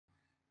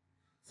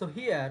So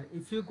here,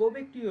 if you go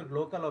back to your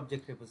local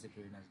object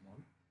repository,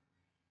 Nazmul,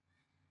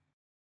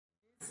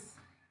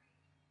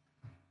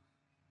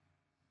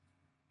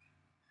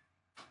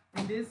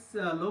 in this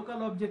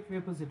local object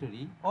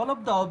repository, all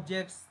of the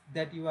objects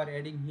that you are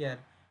adding here,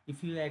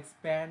 if you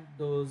expand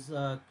those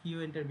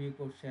Q interview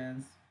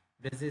questions,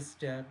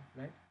 register,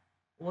 right?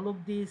 All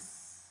of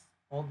these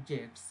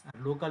objects are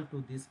local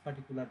to this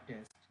particular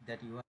test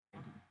that you are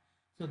adding.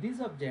 So these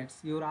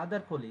objects, your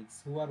other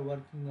colleagues who are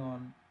working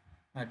on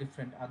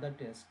different other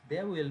tests,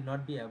 they will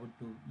not be able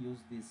to use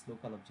this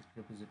local object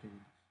repository.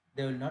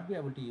 They will not be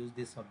able to use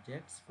these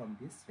objects from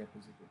this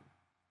repository.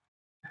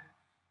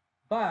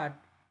 But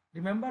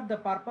remember, the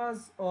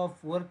purpose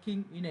of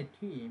working in a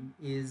team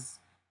is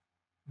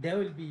they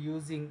will be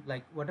using,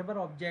 like, whatever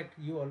object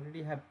you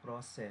already have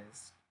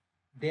processed,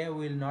 they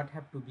will not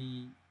have to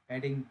be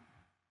adding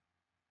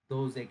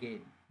those again.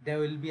 They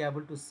will be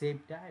able to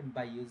save time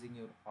by using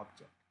your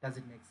object. Does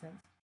it make sense?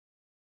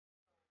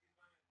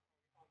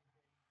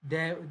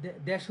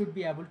 They should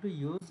be able to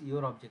use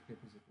your object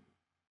repository.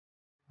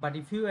 But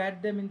if you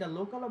add them in the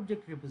local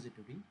object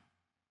repository,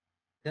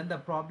 then the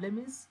problem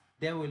is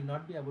they will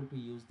not be able to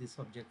use this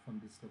object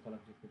from this local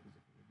object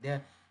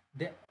repository.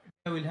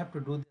 They will have to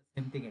do the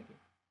same thing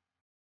again.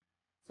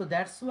 So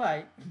that's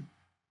why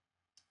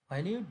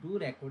when you do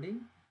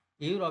recording,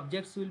 your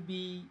objects will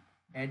be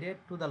added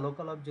to the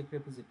local object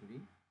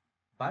repository.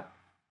 But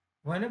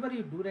whenever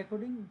you do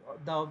recording,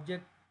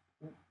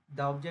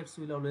 the objects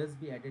will always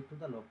be added to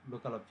the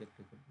local object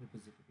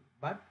repository.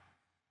 But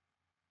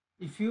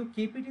if you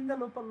keep it in the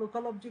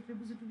local object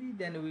repository,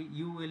 then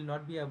you will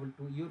not be able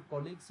to, your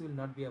colleagues will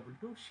not be able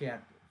to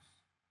share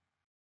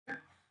those.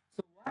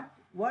 So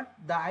what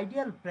the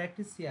ideal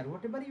practice here,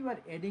 whatever you are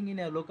adding in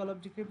a local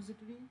object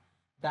repository,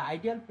 the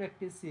ideal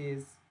practice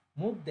is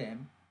move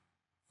them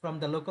from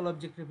the local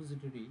object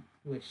repository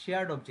to a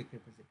shared object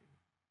repository.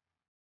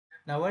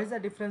 Now, what is the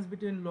difference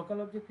between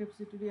local object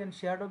repository and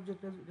shared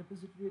object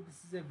repository?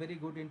 This is a very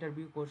good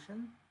interview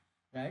question,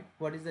 right?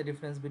 What is the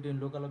difference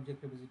between local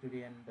object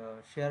repository and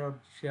shared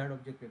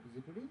object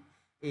repository?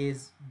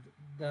 Is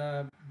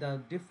the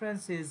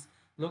difference is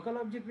local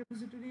object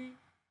repository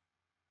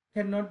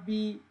cannot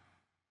be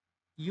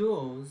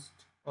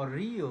used or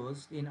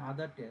reused in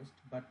other tests,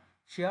 but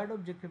shared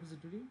object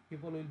repository,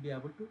 people will be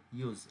able to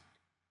use it.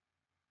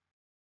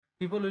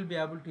 People will be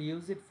able to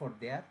use it for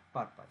their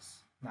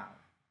purpose.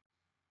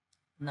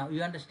 Now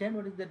you understand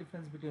what is the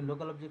difference between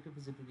local object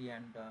repository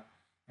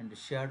and the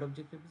shared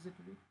object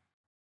repository?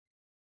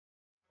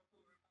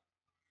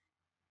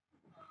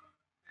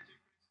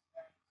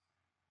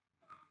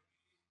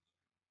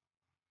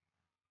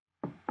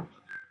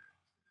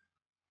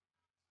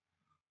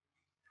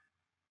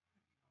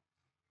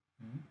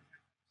 Mhm.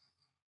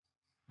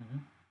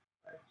 Mhm.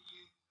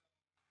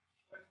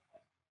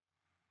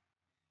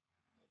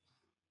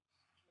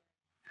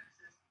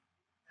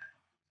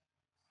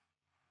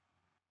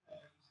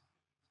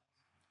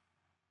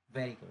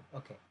 Very good.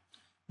 Okay.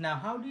 Now,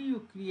 how do you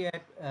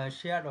create a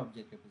shared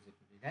object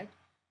repository, right?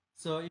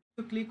 So if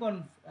you click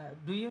on,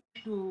 do you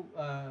need to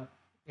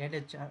add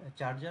a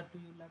charger to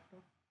your laptop?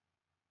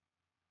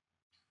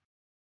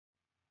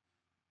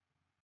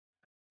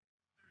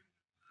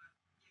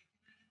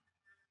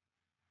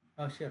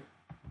 Oh, sure.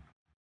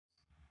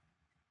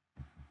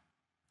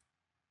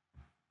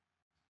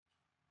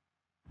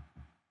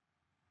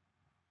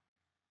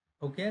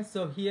 Okay.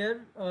 So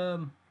here,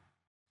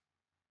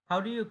 how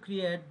do you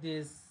create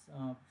this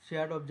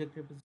shared object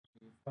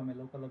repository from a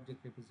local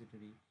object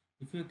repository?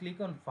 If you click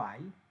on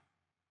File,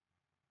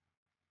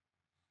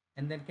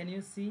 and then can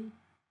you see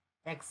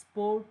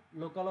export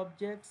local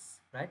objects,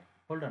 right?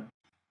 Hold on.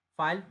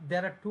 File,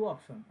 there are two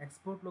options: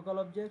 export local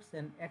objects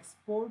and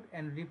export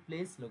and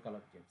replace local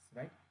objects,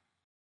 right?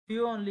 If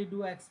you only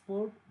do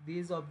export,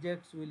 these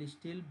objects will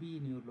still be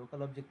in your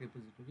local object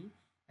repository.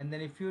 And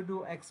then if you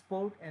do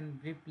export and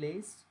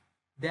replace,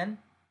 then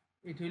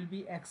it will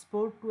be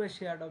export to a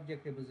shared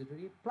object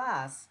repository,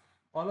 plus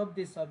all of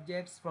these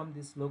objects from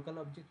this local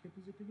object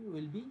repository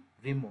will be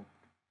removed.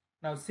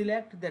 Now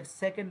select that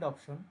second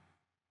option,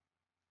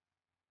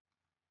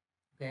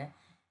 okay?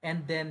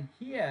 And then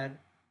here,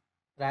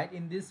 right,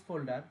 in this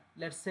folder,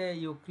 let's say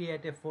you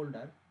create a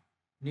folder,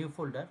 new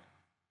folder,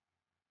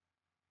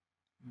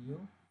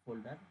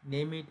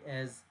 name it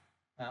as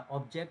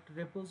object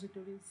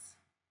repositories.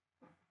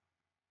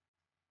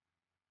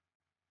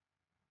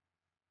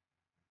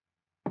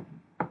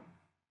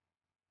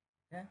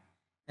 Okay?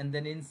 And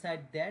then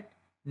inside that,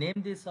 name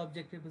this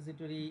object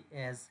repository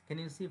as, can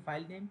you see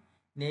file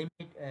name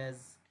it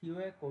as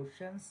QA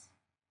questions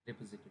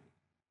repository.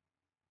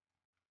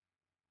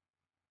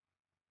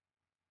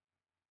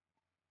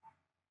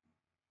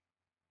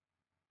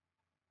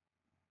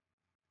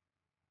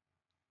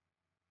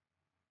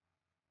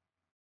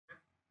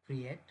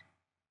 Create.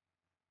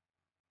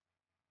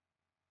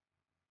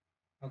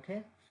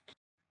 Okay,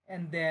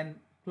 and then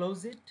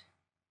close it.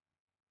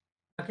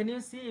 Now can you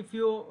see, if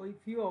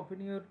you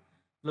open your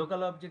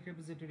local object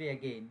repository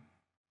again,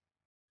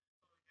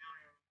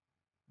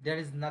 there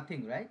is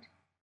nothing, right?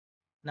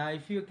 Now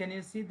if you can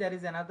you see there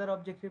is another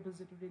object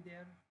repository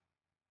there.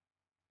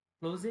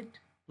 Close it,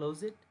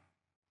 close it.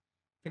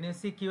 Can you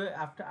see QA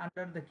after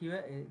under the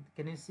QA?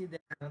 Can you see there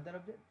another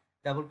object?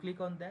 Double click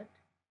on that,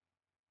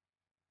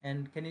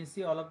 and can you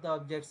see all of the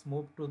objects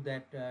move to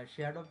that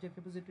shared object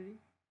repository?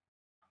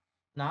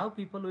 Now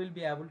people will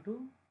be able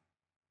to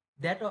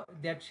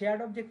that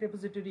shared object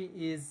repository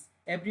is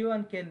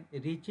everyone can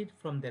reach it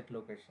from that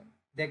location.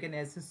 They can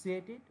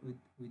associate it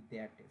with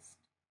their test.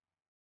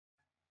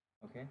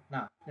 Okay.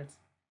 Now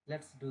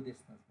let's do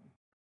this now.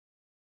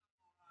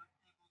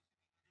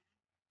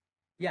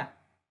 Yeah.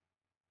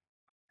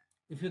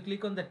 If you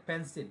click on that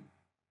pencil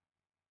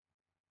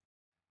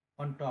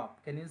on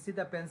top, can you see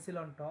the pencil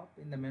on top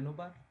in the menu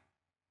bar?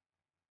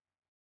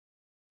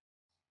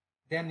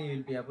 Then you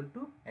will be able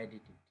to edit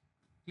it.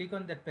 Click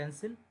on that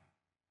pencil,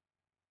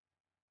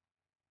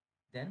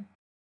 then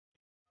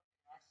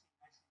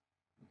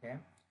okay.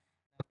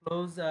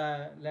 Close,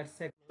 let's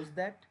say close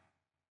that.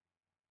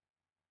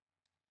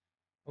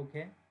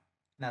 Okay,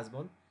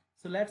 Nazmol.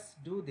 So let's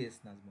do this,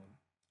 Nazmol.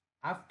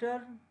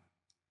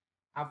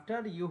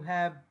 After you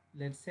have,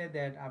 let's say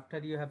that after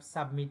you have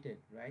submitted,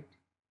 right?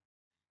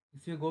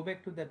 If you go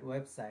back to that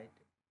website,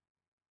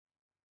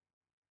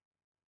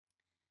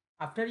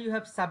 after you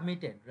have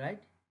submitted,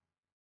 right?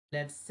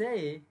 Let's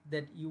say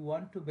that you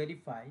want to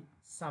verify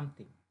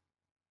something.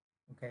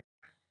 Okay,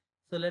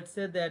 so let's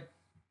say that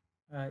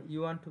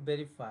you want to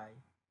verify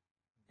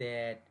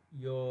that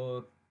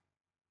your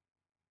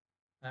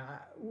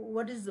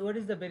what is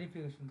the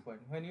verification point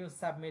when you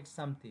submit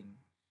something,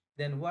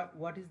 then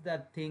what is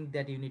the thing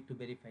that you need to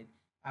verify?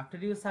 After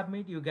you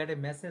submit, you get a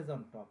message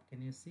on top.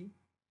 Can you see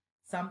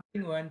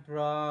something went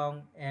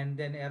wrong and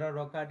then error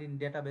occurred in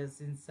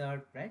database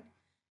insert, right?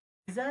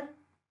 These are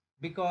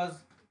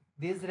because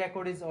this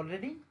record is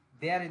already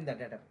there in the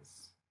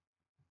database.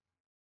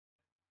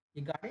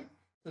 You got it?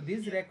 So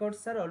these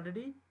records are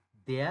already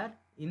there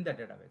in the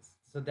database,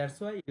 so that's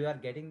why you are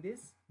getting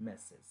this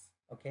message.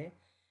 Okay.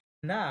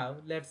 Now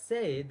let's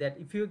say that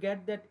if you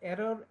get that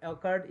error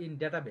occurred in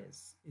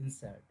database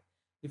insert,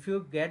 if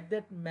you get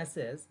that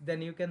message,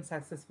 then you can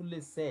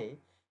successfully say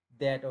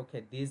that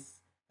okay, this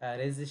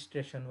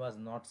registration was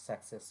not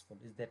successful.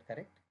 Is that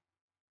correct?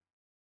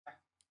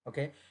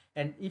 Okay.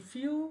 And if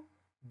you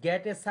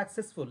get a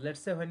successful, let's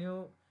say when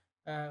you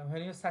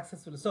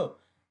successful, so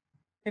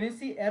can you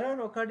see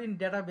error occurred in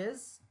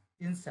database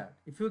insert?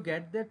 If you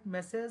get that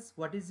message,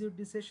 what is your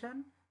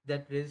decision?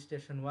 That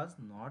registration was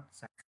not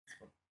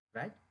successful,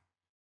 right?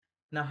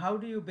 Now, how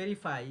do you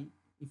verify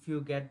if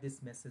you get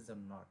this message or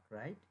not,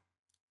 right?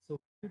 So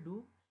what you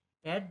do,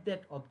 add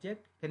that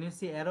object. Can you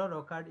see error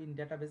occurred in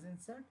database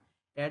insert?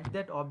 Add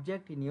that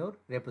object in your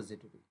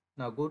repository.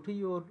 Now go to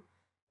your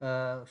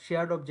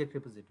shared object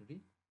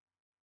repository.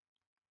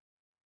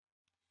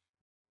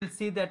 You'll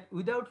see that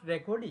without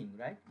recording,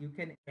 right, you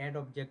can add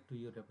object to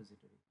your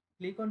repository.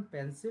 Click on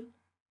pencil,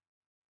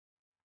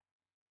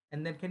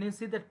 and then can you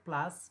see that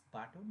plus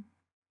button?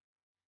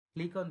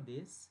 Click on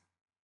this,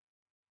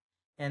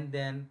 and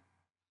then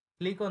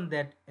click on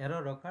that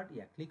error occurred.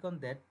 Yeah, click on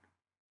that,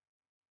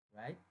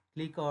 right?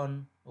 Click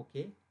on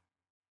OK.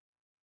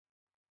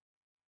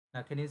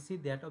 Now can you see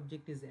that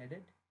object is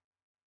added?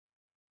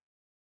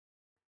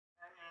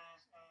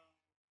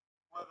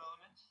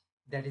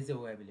 That is a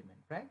web element,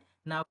 right?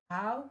 Now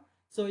how?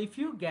 So if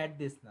you get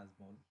this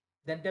Nazmol,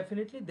 then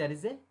definitely there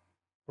is a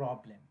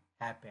problem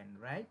happened,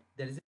 right?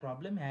 There is a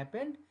problem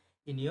happened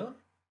in your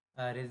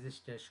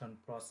registration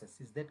process.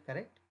 Is that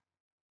correct?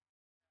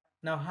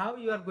 Now how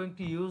you are going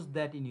to use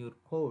that in your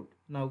code?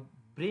 Now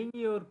bring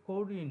your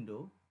code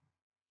window.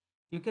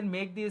 You can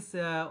make this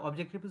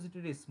object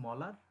repository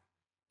smaller,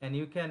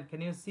 and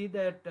can you see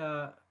that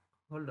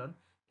hold on,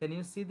 can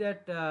you see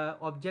that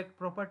object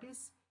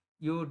properties?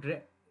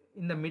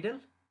 In the middle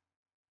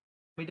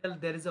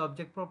there is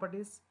object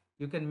properties.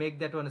 You can make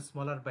that one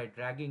smaller by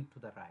dragging to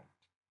the right.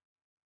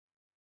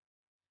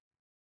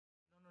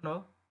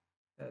 No,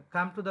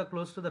 come to the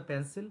close to the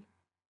pencil.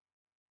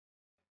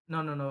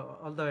 No,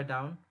 all the way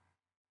down.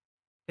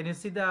 Can you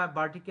see the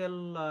vertical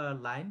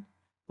line?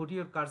 Put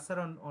your cursor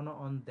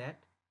on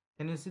that.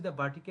 Can you see the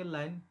vertical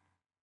line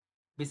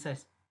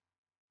besides?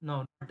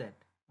 No, not that.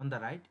 On the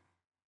right.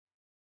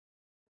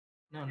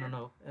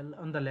 No.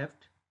 On the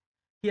left.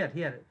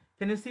 Here.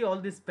 Can you see all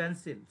these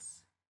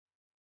pencils?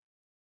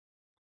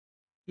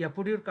 Yeah,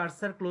 put your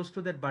cursor close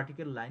to that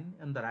vertical line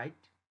on the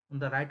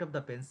right of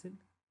the pencil.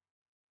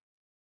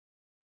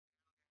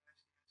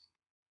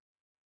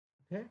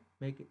 Okay,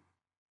 make it.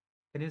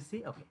 Can you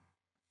see?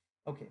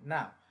 Okay.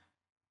 Now,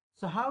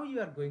 so how you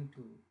are going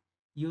to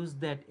use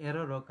that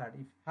error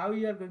occurred? How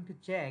you are going to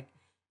check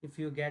if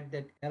you get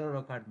that error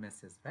occurred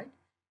message, right?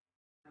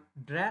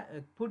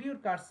 Put your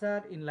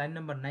cursor in line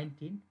number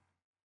 19.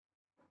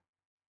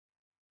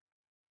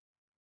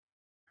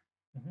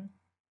 Mhm.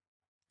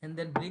 And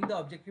then bring the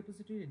object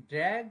repository,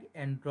 drag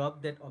and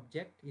drop that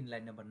object in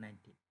line number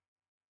 19.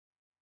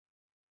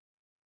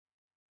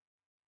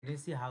 Can you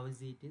see how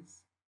easy it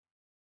is?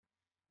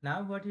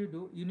 Now what you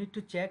do, you need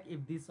to check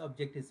if this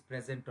object is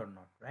present or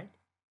not, right?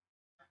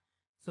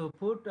 So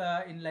put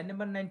in line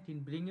number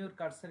 19, bring your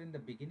cursor in the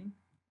beginning.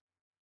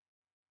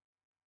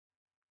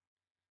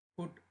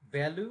 Put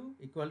value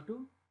equal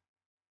to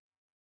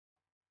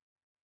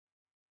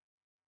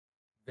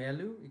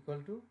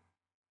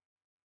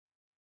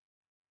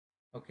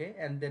okay,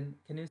 and then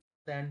can you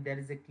stand, there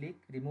is a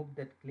click, remove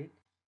that click.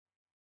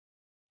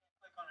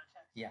 Click on a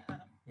text.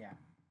 Yeah,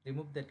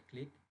 remove that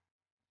click.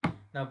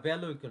 Now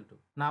value equal to,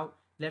 now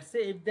let's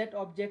say if that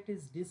object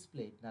is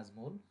displayed,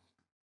 Nazmul,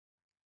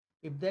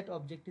 if that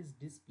object is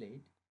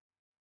displayed,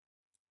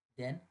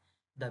 then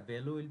the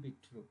value will be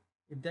true.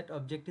 If that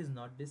object is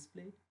not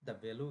displayed, the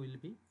value will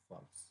be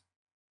false.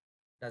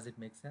 Does it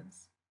make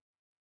sense?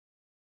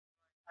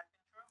 Type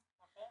in true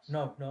or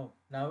false? No.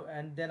 Now,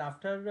 and then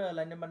after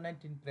line number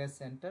 19, press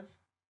enter.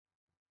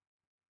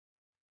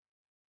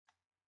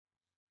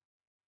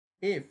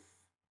 If,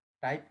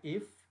 type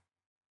if,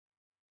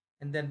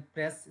 and then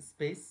press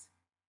space.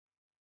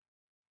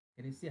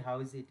 Can you see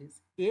how easy it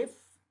is? If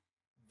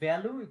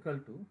value equal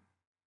to,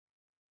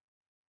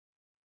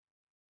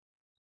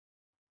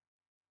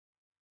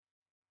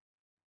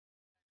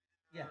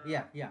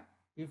 yeah.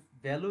 If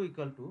value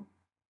equal to,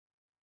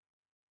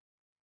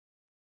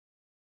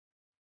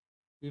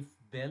 if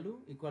value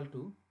equal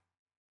to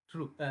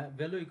true,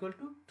 value equal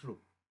to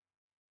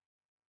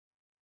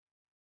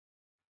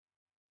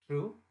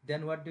true,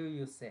 then what do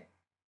you say?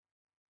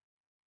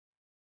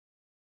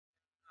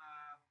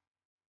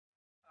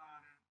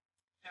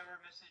 Error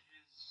message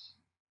is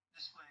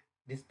displayed.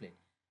 Displayed.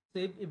 So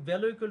if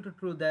value equal to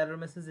true, the error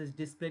message is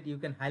displayed. You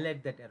can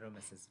highlight that error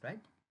message, right?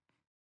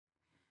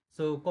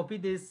 So copy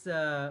this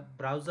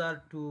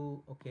browser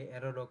to, okay,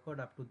 error record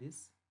up to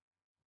this.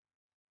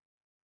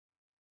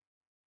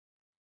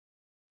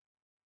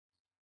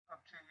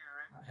 Up to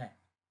here, right?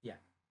 Yeah.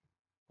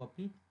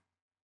 Copy.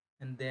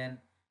 And then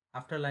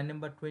after line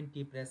number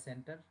 20, press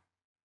enter.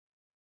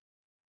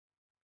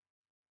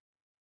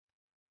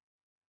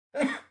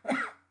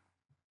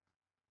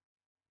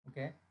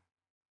 Okay.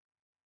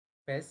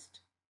 Paste.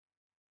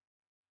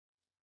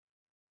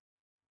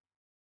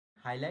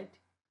 Highlight.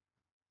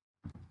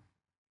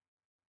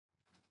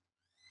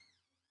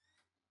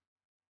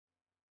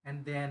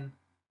 And then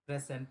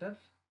press enter.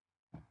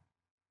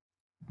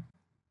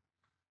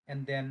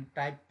 And then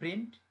type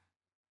print.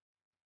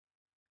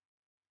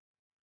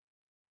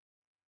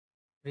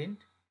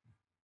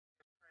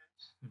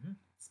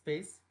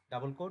 Space,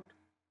 double quote.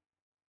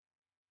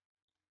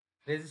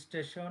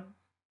 Registration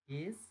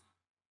is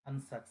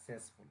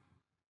unsuccessful.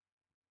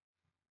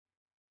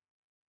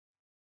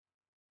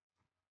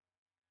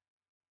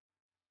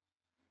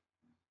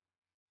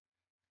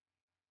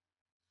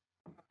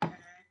 Okay,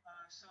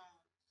 so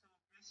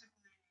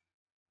basically,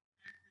 if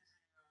is a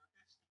if statement,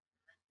 right?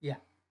 Yeah.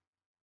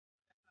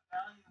 If the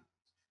value is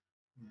true,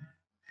 then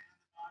in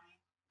the body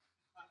you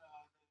put the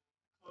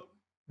code,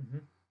 Mm-hmm.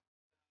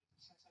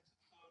 the syntax of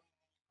the code,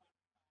 and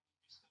then you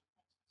put just the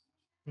print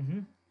message.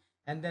 Mm-hmm.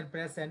 And then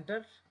press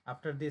enter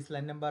after this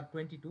line number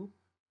 22.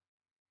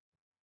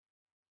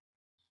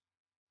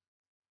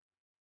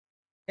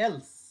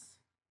 Else,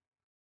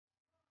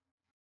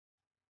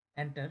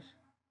 enter.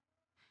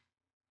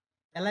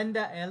 Align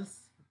the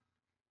else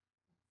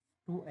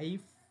to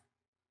if.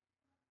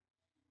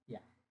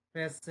 Yeah.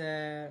 Press,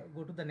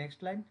 go to the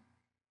next line.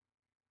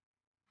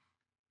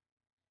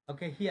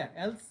 Okay, here,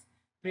 else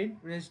print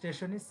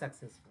registration is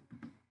successful.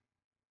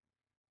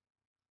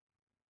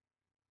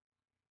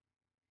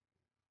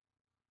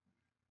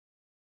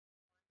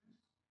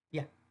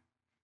 Yeah.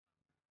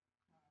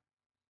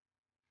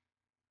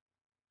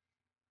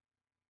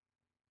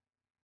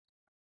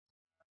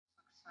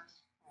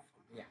 Successful.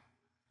 Yeah.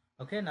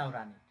 Okay, now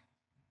run it.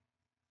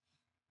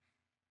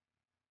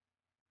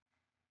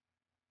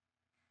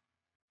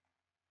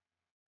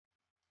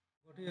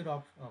 Go to your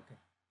option. Okay.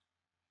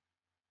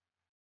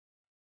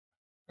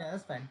 Yeah,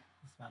 that's fine.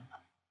 That's fine.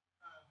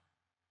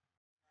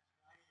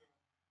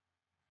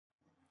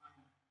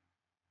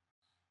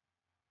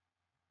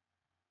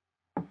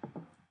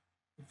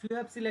 If you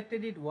have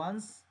selected it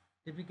once,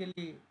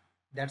 typically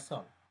that's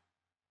all.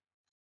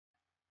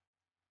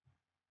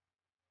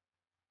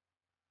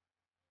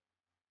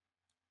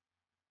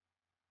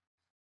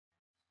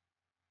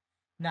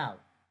 Now,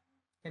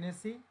 can you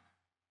see?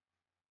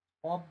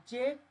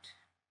 Object,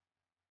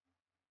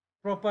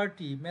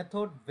 property,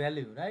 method,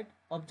 value, right?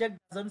 Object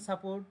doesn't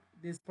support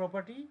this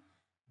property.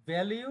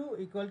 Value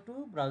equal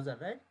to browser,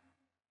 right?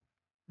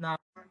 Now,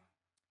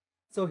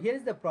 so here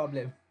is the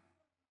problem.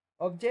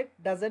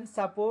 Object doesn't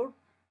support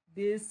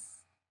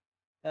this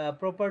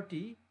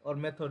property or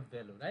method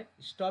value, right?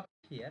 Stop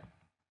here.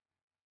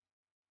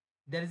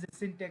 There is a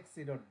syntax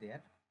error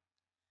there.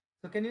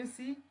 So can you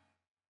see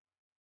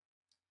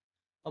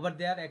over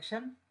there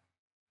action?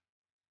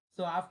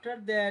 So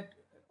after that,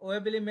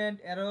 web element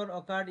error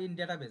occurred in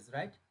database,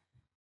 right?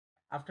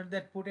 After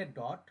that, put a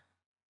dot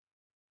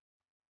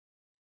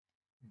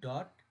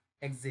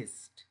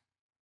exist.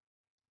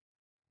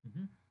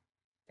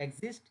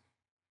 Exist.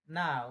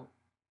 Now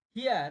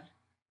here,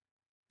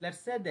 let's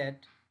say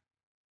that,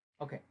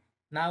 okay,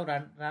 now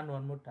run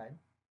one more time.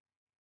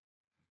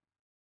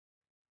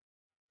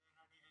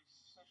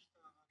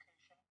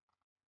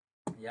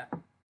 Yeah,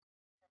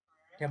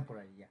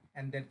 temporary. Yeah,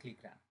 and then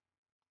click run.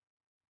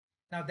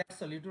 Now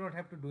that's all. You do not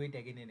have to do it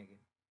again and again.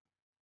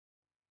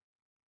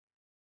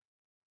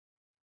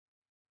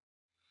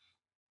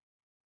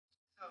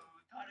 So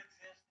dot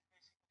exists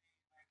basically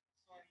like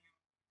inside you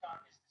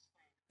dot is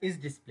displayed. Is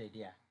displayed.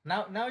 Yeah.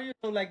 Now you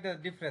know like the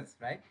difference,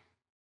 right?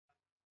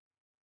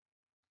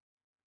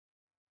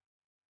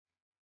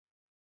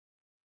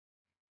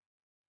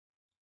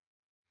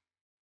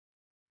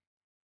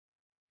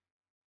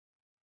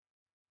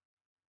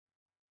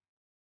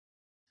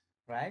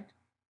 Right.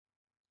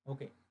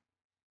 Okay.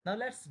 Now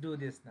let's do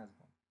this,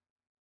 Nazmo.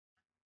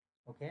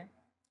 Okay.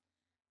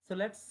 So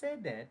let's say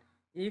that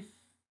if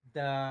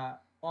the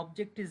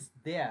object is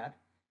there,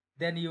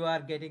 then you are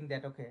getting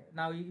that. Okay.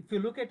 Now if you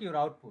look at your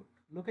output,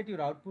 look at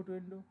your output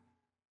window.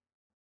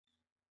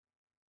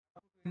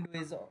 Window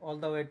is all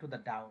the way to the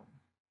down.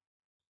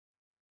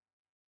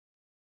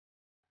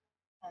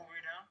 All the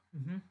way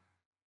down.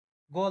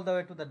 Go all the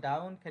way to the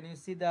down. Can you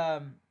see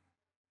the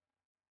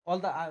all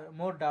the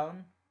more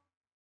down,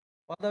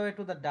 all the way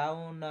to the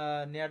down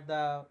near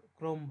the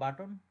Chrome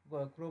button,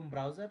 Chrome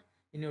browser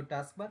in your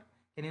taskbar?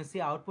 Can you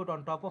see output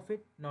on top of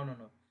it? No, no,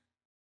 no.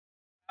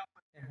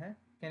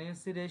 Can you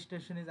see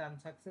registration is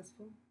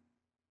unsuccessful?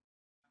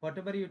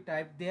 Whatever you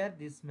type there,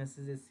 this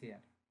message is here.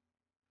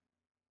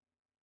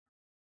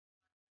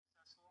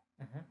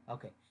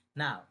 Okay.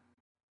 Now,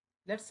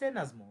 let's say,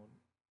 Nazmul,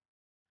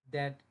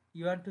 that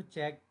you want to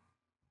check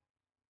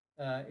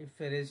if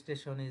a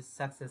registration is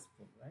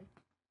successful, right?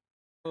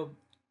 So,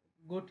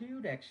 go to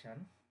your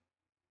action.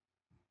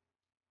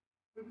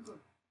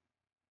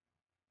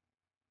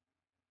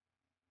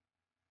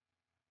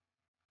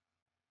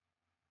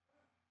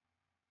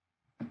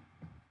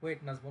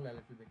 Wait, Nazmul, a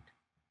little bit.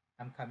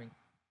 I'm coming.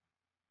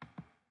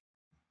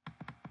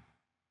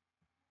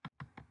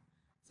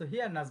 So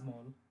here,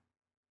 Nazmul,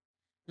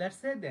 let's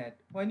say that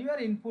when you are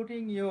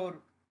inputting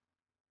your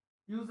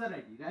user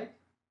ID, right?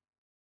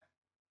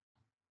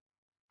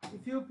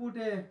 If you put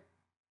a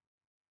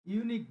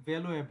unique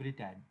value every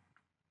time,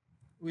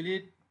 will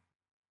it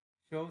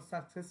show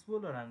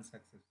successful or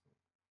unsuccessful?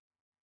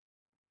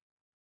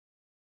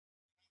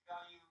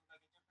 Value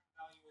like a different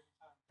value every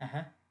time.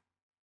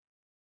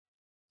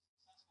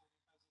 Successful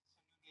because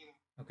it's a new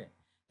data. Okay,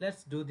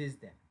 let's do this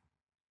then.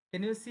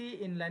 Can you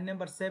see in line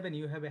number 7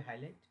 you have a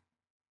highlight?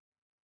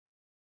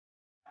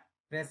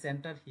 Press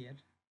enter here.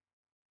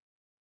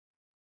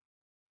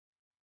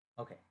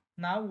 Okay,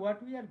 now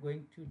what we are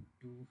going to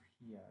do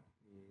here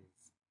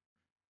is,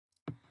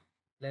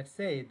 let's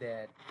say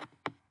that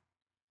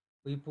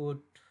we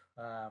put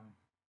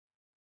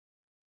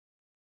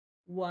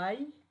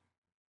y,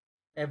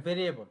 a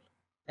variable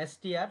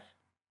str,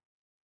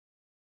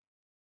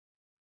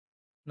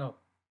 no,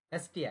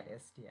 str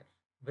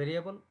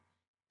variable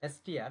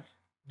str,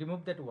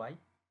 remove that y,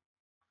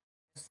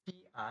 str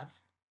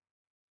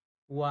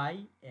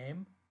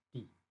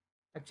ymd,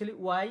 actually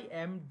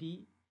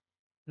ymd,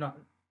 no,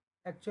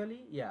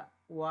 actually yeah,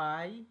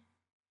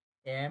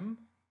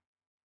 ymd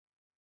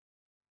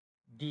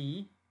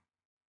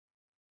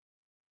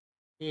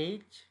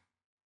h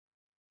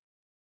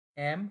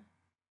m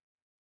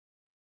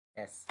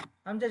s.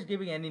 I'm just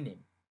giving any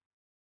name,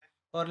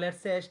 or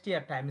let's say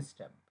str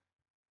timestamp,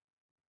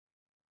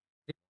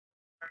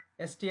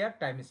 str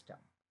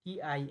timestamp,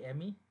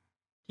 time,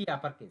 t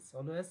uppercase,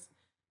 always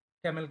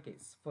camel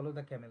case, follow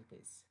the camel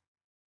case,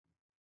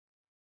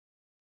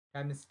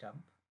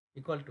 timestamp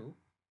equal to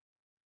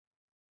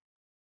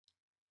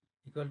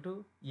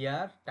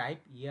year,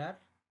 type year,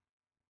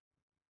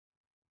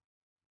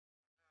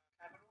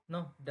 Capital.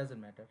 no, doesn't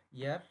matter,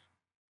 year,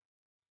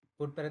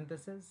 put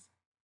parenthesis,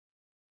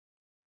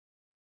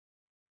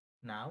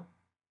 now,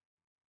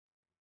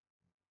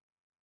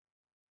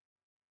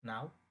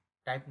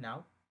 type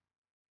now,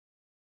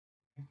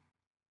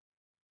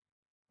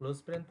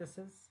 close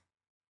parenthesis,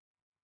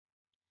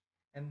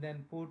 and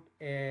then put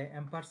a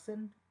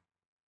ampersand,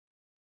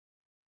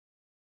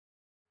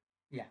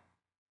 yeah,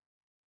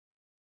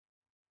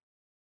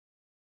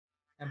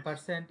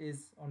 ampersand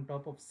is on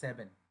top of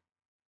 7,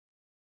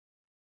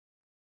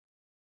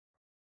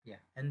 yeah,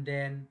 and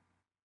then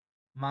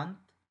month,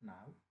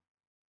 now,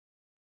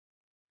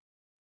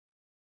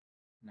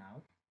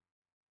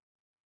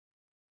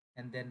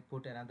 and then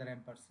put another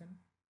ampersand,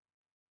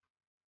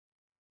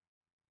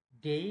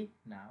 day,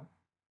 now,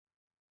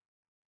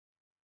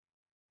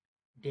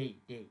 day,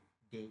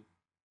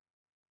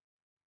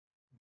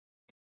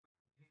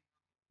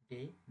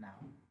 now,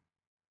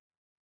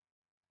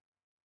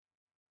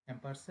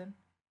 ampersand,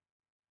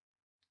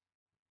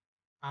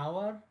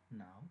 hour,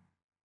 now,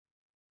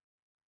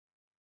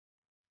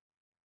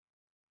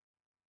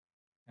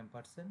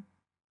 ampersand,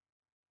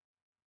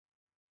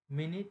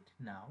 minute,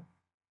 now,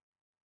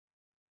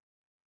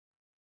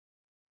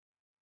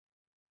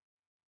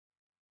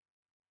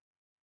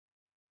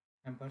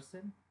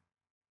 ampersand,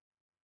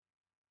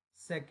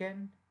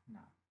 second,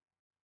 now,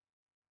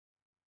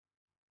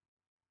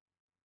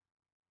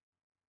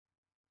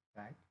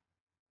 right?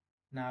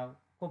 Now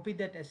copy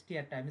that str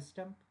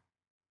timestamp,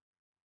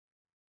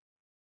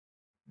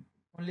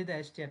 Only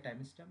the str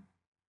timestamp.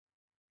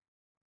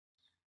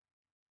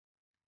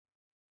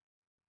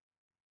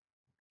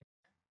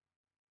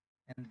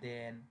 And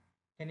then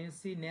can you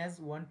see NAS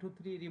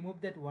 123?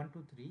 Remove that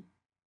 123.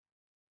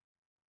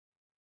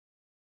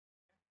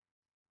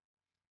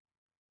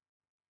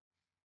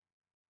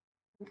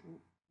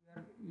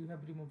 You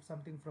have removed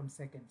something from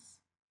seconds.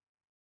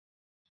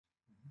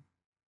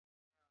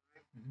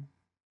 Mhm.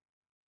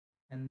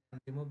 And then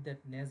remove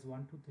that NAS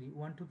 123.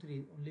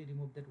 123, only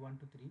remove that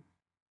 123.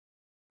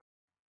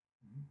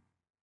 Mhm.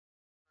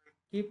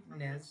 Keep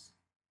NAS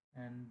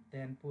and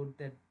then put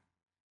that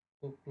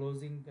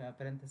closing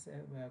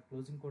parenthesis,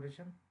 closing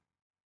quotation.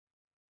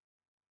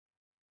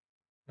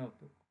 No,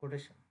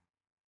 quotation.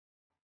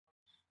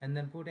 And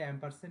then put a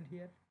ampersand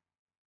here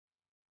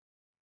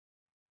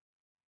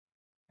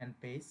and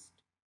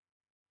paste.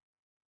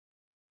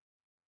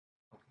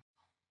 Okay.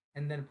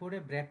 And then put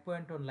a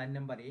breakpoint on line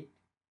number 8.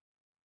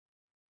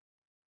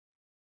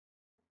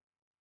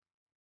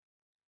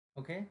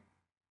 Okay.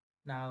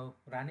 Now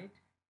run it.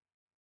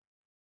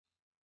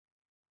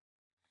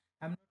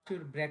 I'm not sure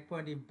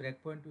breakpoint if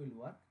breakpoint will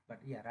work, but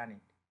yeah, run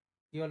it.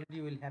 You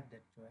already will have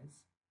that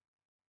choice.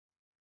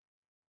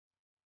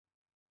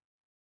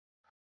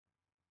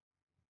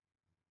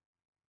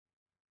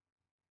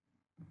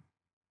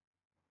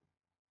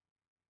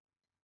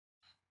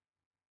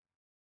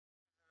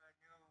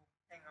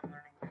 New thing I'm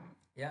learning.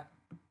 Yeah.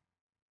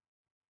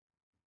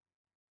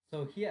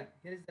 So here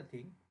is the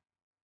thing.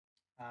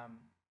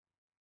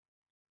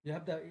 You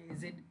have the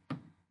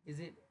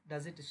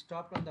does it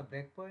stop on the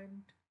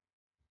breakpoint?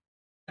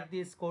 Make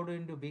this code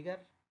window bigger.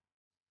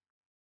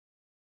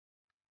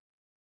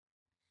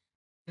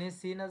 Can you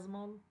see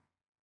Nazmol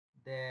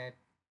that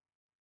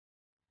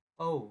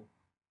oh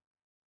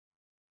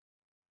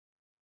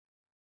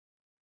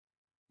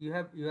you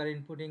are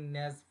inputting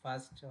NAS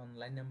first on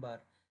line number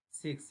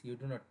 6. You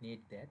do not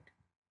need that,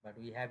 but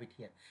we have it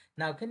here.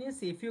 Now can you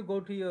see if you go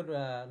to your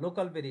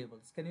local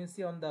variables, can you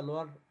see on the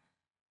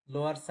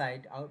lower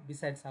side out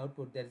besides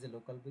output there is a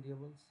local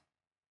variables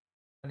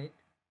on it?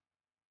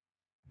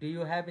 Do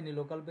you have any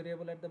local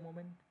variable at the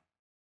moment?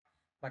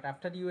 But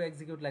after you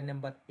execute line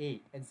number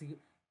 8,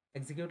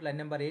 execute line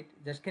number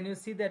 8, just can you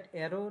see that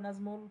arrow,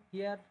 Nazmol,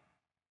 here?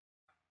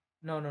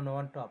 No,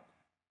 on top.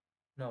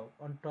 No,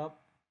 on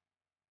top,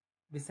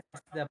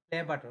 besides the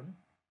play button,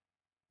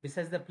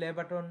 besides the play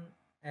button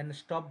and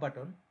stop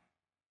button,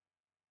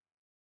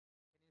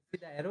 can you see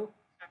the arrow?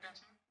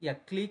 Yeah,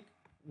 click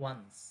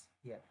once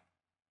here.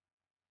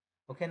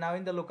 Okay, now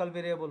in the local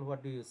variable,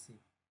 what do you see?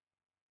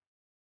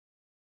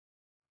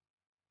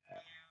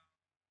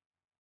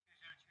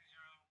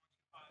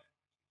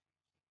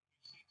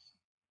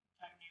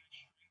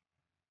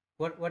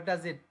 What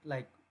does it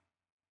like?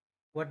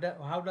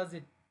 How does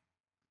it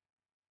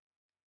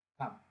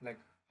come? Like,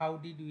 how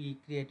did we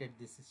created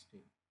this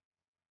string?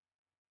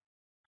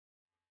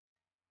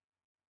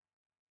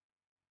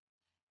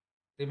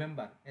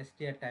 Remember,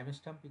 str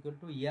timestamp equal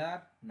to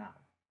year now.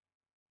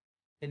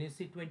 Can you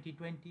see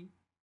 2020? The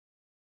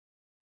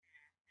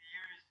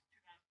year is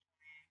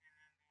 2020, and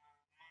then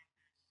month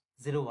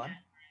is 01.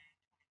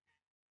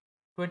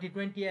 January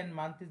 2020 and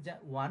month is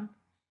 1.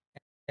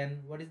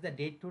 And what is the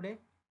date today?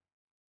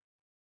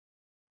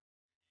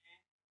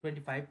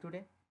 25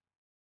 today.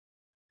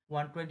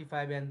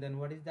 125. And then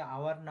what is the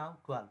hour now?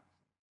 12.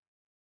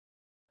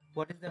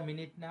 What is the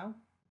minute now?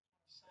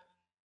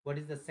 27. What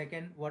is the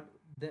second?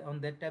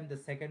 On that time the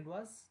second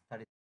was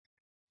 30.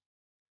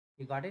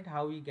 You got it?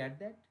 How you get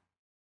that?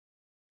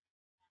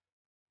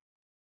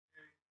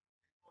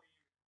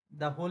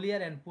 The whole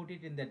year and put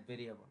it in that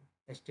variable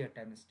str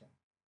timestamp.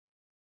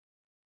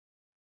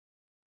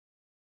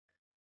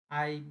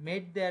 I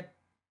made that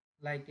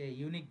like a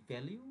unique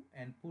value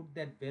and put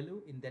that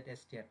value in that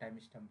str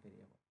timestamp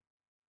variable.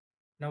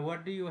 Now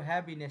what do you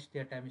have in str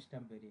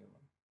timestamp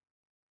variable?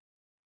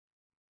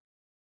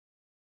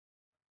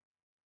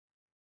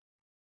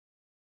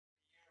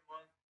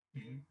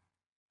 Mhm.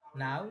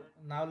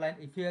 Now line,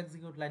 if you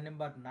execute line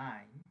number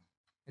 9,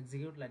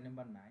 execute line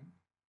number 9.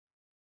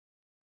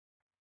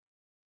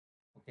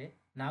 Okay.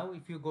 Now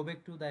if you go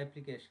back to the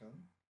application,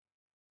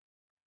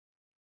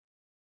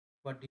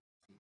 what do you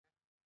see?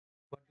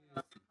 What do you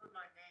see? Put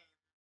my name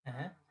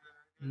Uh-huh.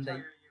 and The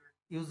entire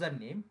year.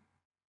 username,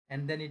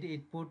 and then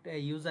it put a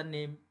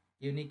username,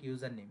 unique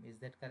username. Is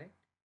that correct?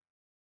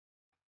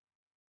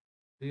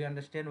 Do you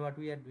understand what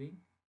we are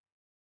doing?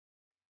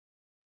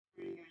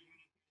 Creating a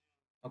unique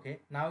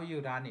Okay. Now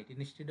you run it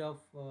instead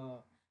of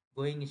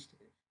going.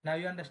 Now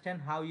you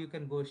understand how you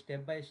can go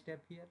step by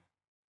step here.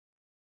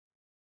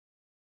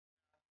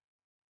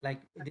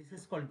 Like this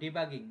is called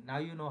debugging. Now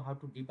you know how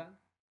to debug.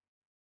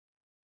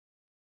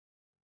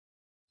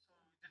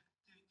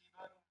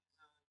 So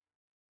debugging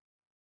is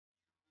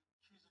you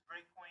choose a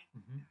breakpoint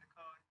Mhm. in the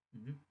code,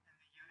 Mhm. and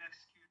then you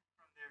execute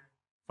from there.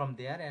 From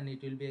there, and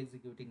it will be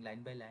executing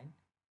line by line.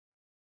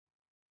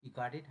 You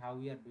got it? How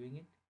we are doing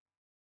it?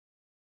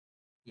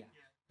 Yeah.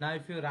 Yeah. Now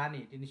if you run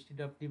it instead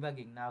of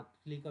debugging, now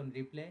click on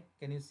replay.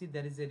 Can you see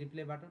there is a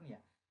replay button?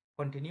 Yeah.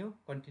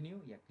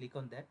 Continue. Yeah. Click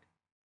on that.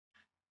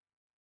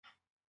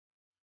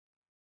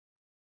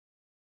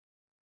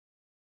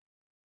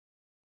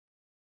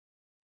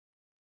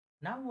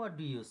 Now what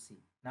do you see?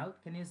 Now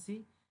can you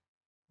see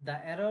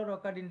the error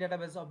occurred in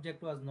database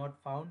object was not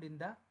found in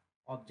the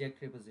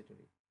object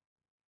repository.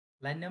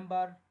 Line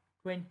number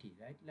 20,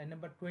 right? Line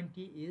number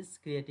 20 is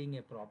creating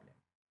a problem.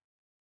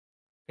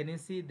 Can you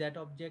see that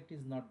object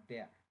is not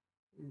there?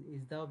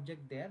 Is the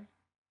object there?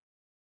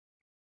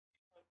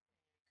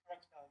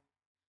 Correct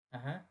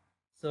value. Uh-huh.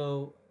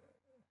 So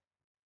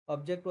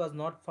object was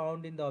not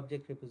found in the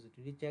object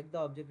repository. Check the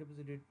object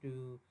repository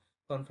to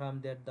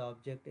confirm that the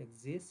object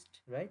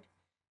exists, right?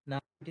 Now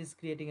it is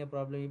creating a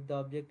problem if the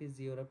object is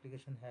your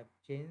application have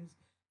changed.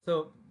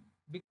 So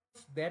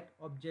because that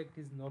object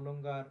is no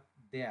longer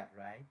there,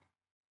 right?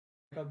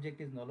 That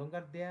object is no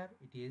longer there,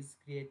 it is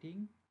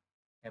creating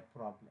a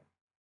problem,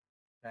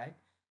 right?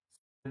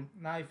 So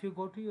now if you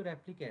go to your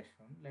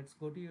application, let's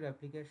go to your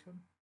application.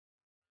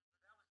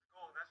 That was the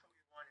goal. That's what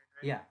we wanted,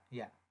 right?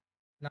 Yeah.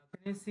 Now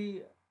can you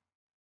see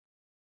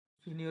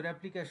in your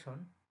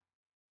application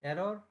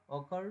error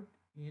occurred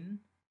in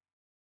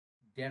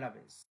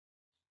database,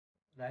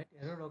 right?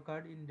 Error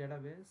occurred in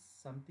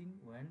database, something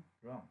went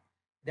wrong.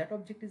 That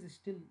object is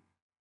still,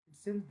 it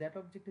seems that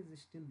object is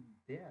still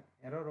there.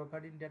 Error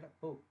occurred in data.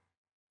 Oh,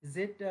 is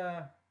it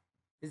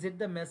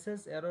the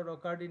message error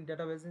occurred in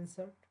database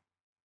insert?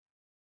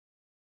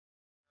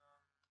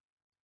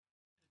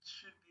 It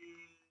should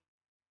be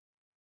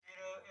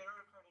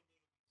error occurred in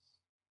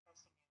database.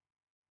 That's the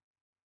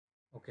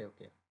name.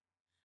 Okay.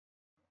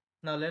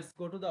 Now let's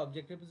go to the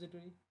object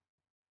repository.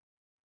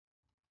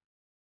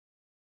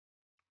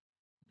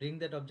 Bring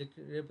that object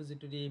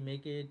repository,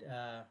 make it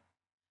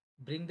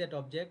bring that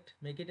object,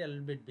 make it a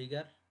little bit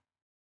bigger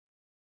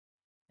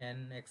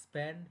and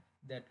expand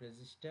that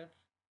register.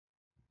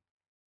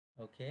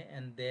 Okay,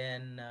 and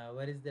then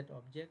where is that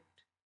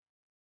object?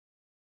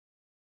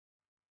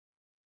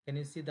 Can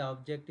you see the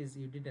object is,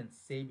 you didn't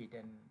save it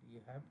and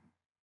you have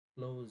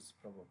closed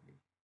probably.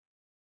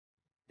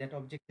 That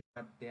object is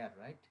not there,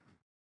 right?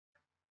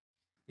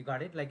 You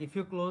got it? Like if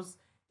you close,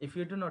 if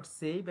you do not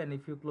save and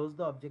if you close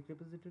the object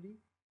repository,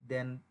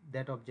 then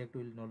that object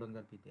will no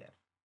longer be there.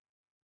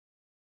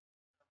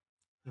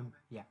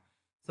 Yeah.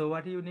 So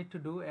what you need to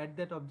do, add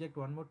that object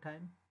one more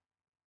time.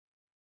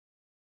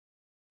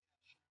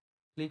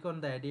 Click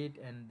on the edit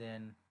and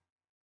then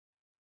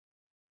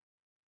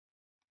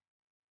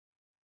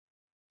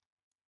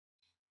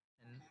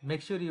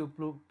make sure you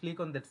click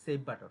on that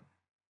save button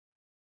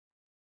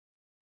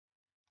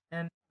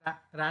and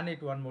run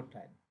it one more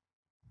time.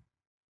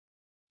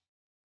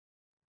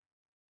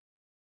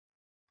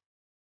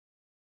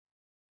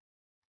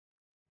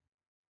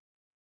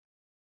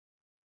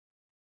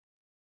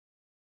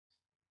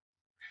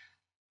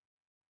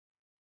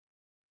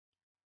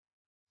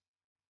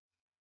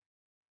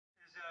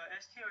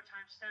 Is str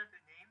timestamp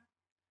a name?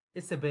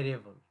 It's a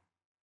variable.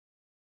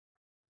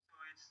 So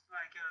it's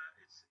like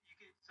it's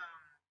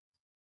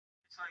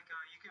like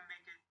you can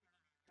make it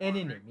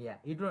Any name, yeah.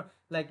 You don't,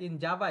 like in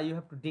Java, you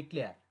have to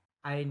declare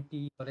int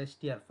or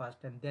str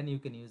first, and then you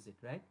can use it,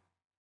 right?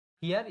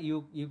 Here,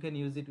 you can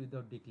use it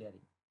without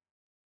declaring.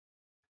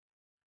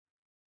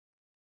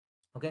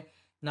 Okay.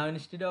 Now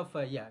instead of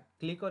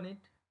click on it.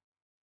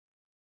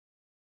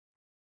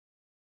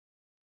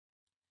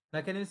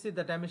 Now can you see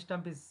the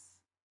timestamp is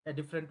a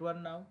different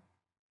one now?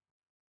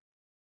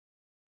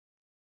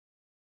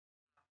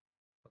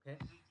 Okay.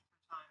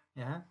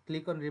 Yeah.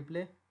 Click on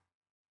replay.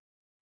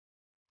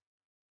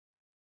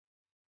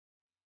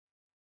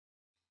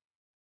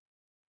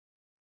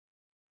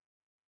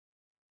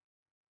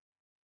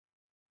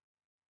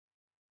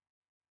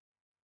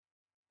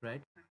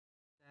 Right. The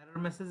error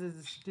message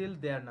is still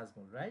there,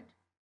 Nazmul, right?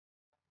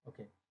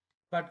 Okay.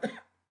 But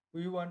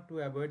we want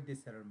to avoid this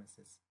error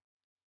message.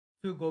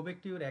 If you go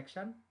back to your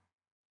action,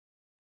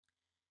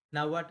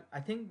 now what I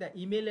think the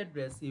email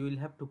address, you will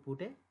have to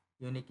put a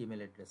unique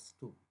email address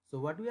too. So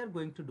what we are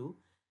going to do,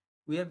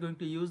 we are going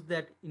to use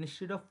that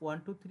instead of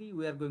 123,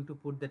 we are going to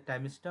put the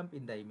timestamp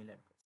in the email address.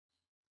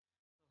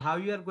 How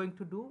you are going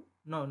to do?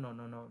 No.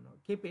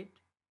 Keep it.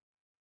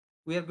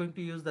 We are going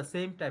to use the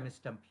same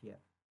timestamp here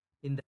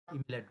in the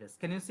email address.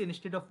 Can you see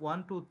instead of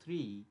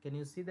 123? Can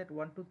you see that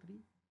 123?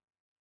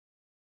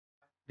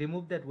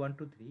 Remove that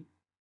 123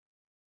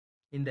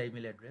 in the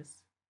email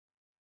address,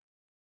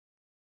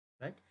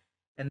 right?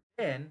 And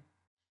then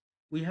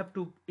we have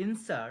to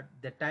insert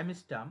the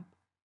timestamp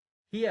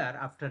here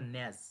after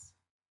NAS.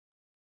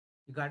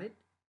 You got it?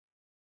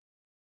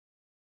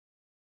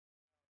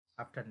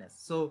 After NAS.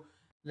 So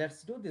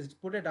let's do this.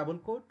 Put a double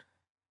quote.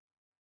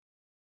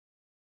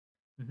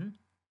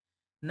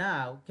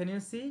 Now, can you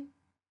see?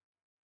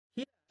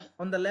 Here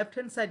on the left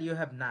hand side, you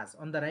have NAS.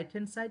 On the right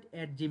hand side,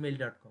 at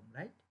gmail.com,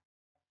 right?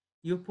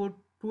 You put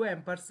 2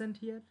 ampersand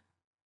here.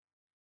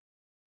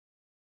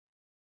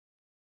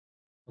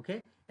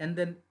 Okay. And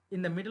then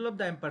in the middle of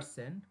the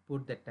ampersand,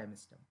 put that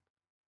timestamp.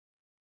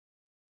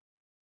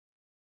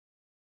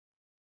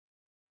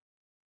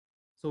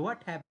 So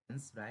what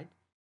happens, right?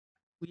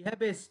 We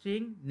have a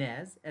string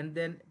NAS, and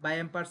then by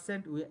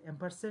ampersand,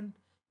 ampersand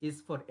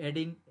is for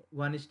adding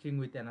one string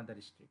with another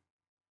string.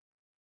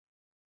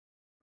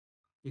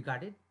 You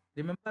got it?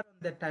 Remember on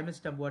the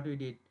timestamp what we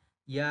did?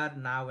 year,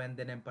 now, and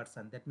then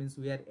ampersand. That means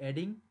we are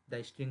adding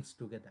the strings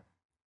together.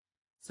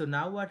 So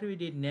now what we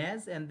did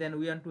NAS, and then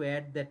we want to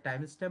add the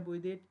timestamp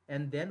with it,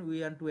 and then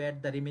we want to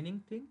add the remaining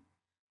thing.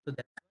 So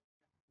that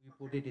we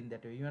put it in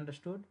that way. You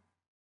understood?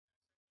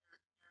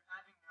 You're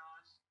adding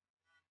NOS,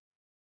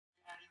 and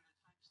you're adding the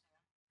timestamp,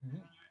 Mhm.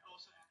 and then you're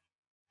also adding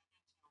the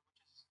NTO,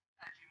 which is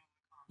at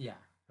gmail.com. Yeah.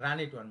 Run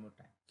it one more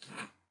time.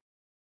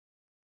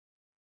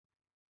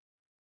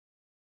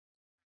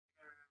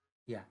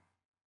 Yeah.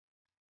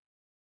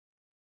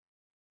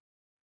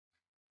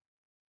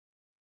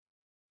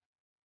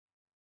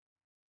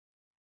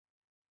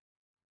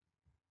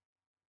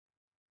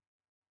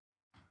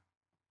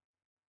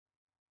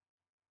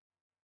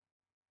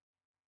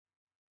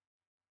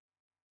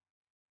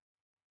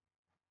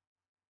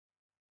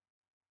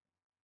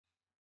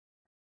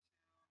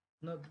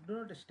 No, do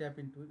not step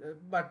into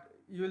it. But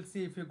you will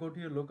see if you go to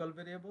your local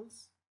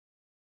variables,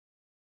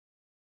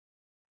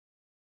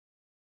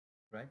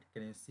 right?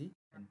 Can you see?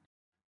 And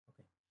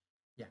okay.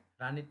 Yeah.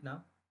 Run it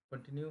now.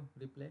 Continue.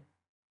 Replay.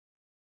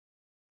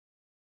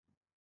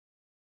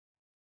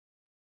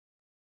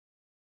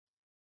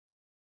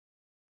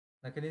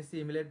 Now can you see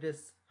email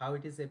address how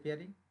it is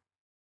appearing?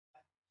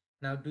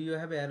 Now do you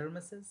have error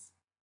message?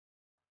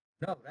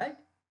 No, right?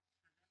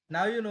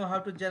 Now you know how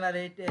to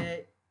generate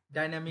a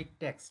dynamic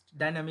text,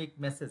 dynamic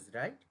message,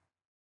 right?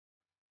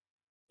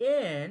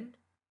 And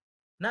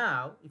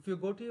now if you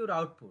go to your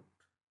output,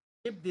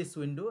 keep this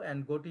window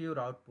and go to your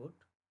output.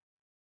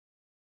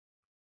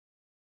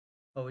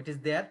 Oh, it is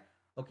there.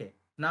 Okay.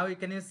 Now you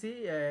can you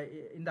see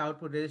in the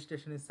output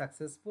registration is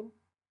successful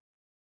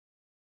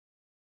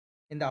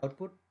in the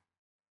output.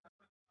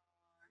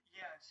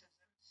 Yeah,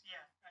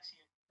 yeah, I see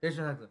it.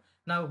 Registration successful.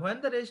 Now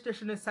when the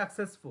registration is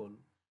successful,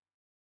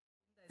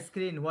 in the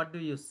screen what do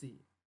you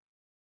see?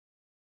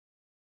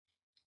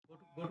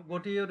 Go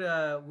to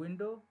your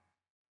window.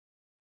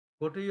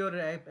 Go to your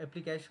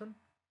application.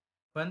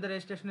 When the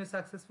registration is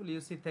successful,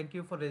 you see thank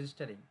you for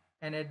registering,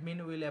 and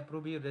admin will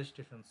approve your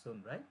registration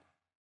soon, right?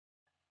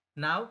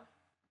 Now,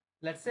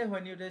 let's say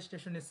when your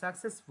registration is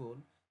successful,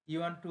 you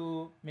want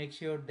to make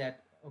sure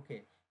that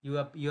okay, you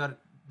are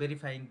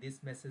verifying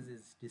this message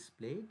is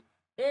displayed,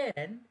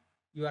 and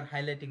you are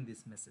highlighting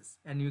this message,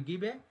 and you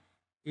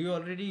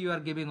are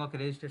giving okay,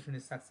 registration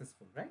is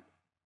successful, right?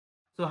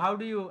 So how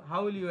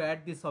will you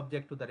add this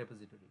object to the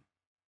repository?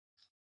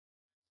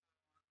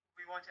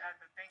 We want to add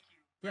the thank you.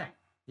 Yeah, Right?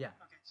 yeah.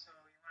 Okay, so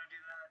you want to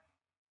do that.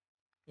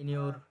 In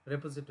your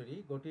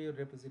repository, go to your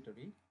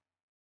repository.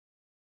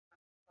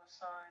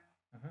 Assign.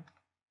 Uh-huh.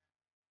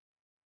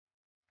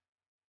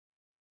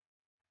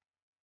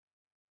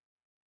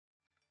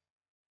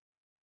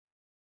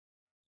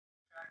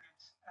 Drag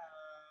it.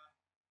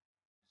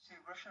 Let's see,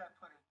 where should I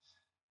put it?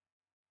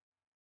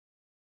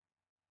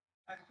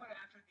 I can put it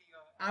after the.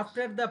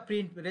 After the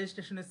print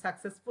registration is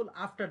successful,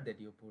 after that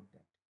you put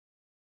that.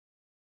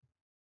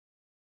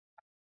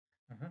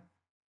 Uh-huh.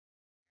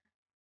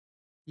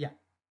 Yeah.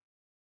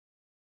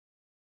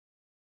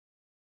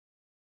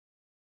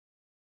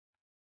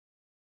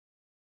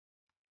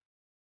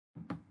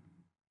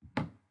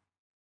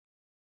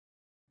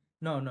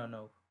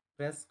 No.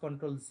 Press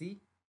Control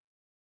Z.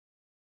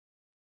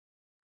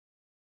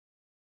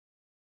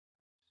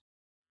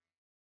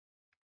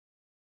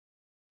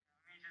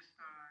 Let me just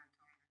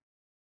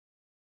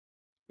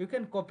You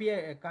can copy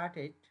cut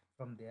it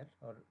from there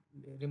or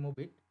remove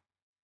it.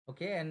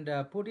 Okay, and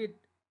put it.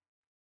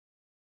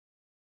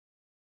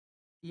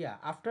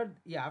 After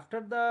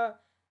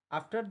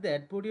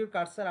that, put your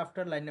cursor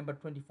after line number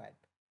 25.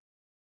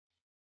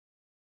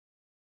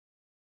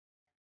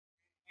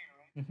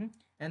 here, right?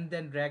 And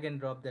then drag and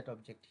drop that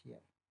object here.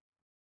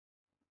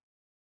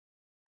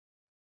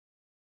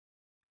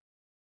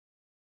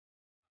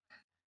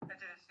 I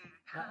didn't see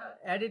it.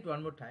 Add it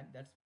one more time.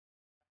 That's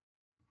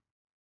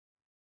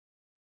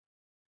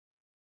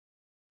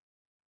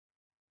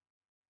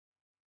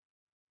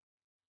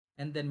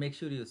and then make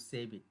sure you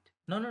save it.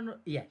 No.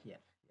 Yeah, here.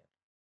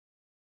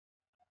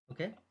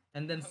 Okay,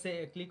 and then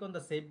say click on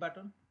the save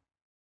button.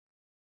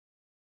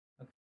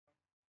 Okay.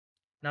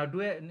 Now do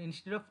it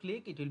instead of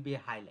click, it will be a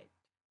highlight.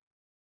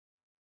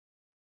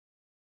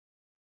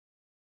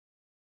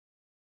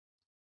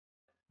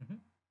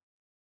 Mhm.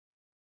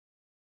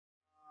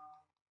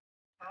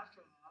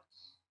 After that,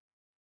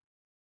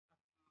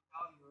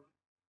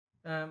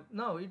 value.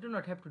 No, you do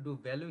not have to do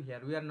value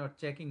here. We are not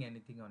checking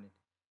anything on it.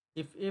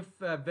 If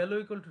value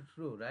equal to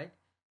true, right?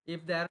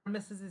 If the error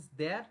message is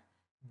there,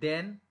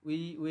 then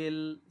we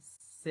will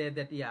say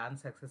that yeah,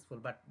 unsuccessful.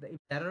 But if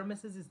the error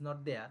message is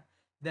not there,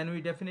 then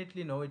we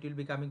definitely know it will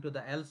be coming to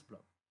the else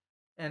block.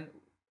 And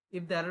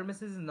if the error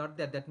message is not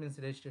there, that means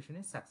registration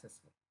is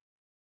successful.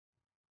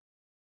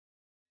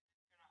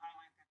 Gonna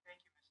highlight the thank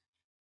you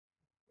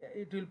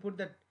message. It will put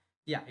that.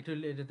 Yeah, it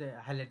will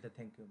highlight the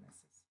thank you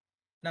message.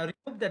 Now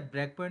remove that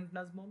breakpoint,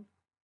 Nazmol.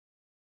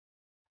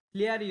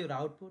 Clear your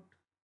output.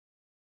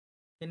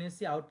 Can you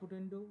see output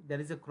window? There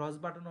is a cross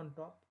button on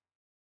top.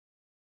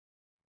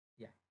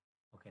 Yeah.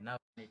 Okay. Now I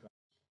need So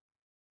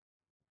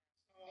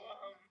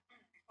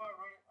before I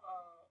run it,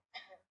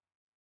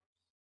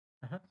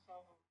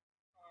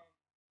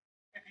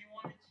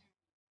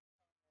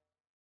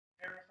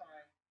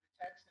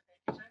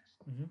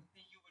 Mhm.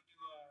 then you would do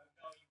a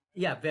value.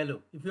 Yeah,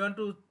 value. If you want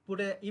to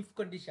put a if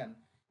condition,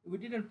 we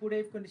didn't put a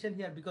if condition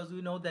here because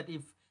we know that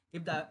if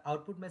the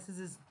output message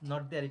is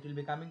not there, it will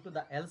be coming to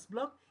the else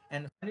block,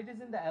 and when it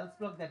is in the else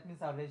block, that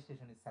means our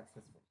registration is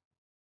successful.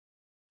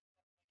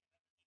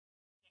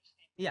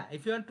 Yeah,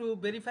 if you want to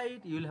verify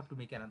it, you will have to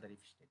make another if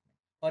statement,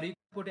 or you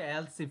put a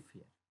else if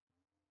here.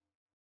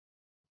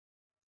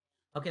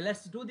 Okay,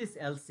 let's do this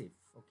else if.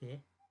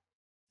 Okay,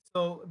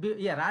 so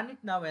yeah, run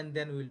it now, and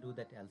then we'll do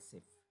that else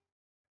if.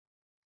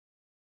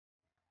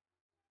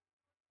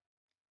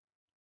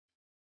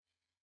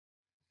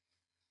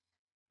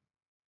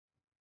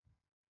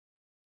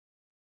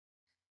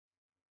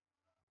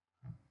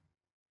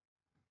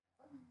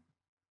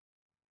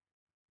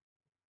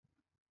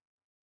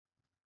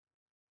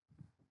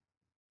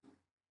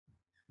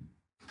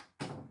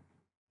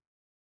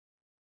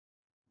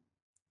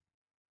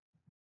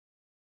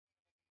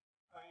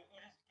 Oh, it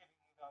is giving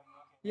you value.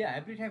 Okay. Yeah,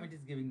 every time it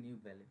is giving new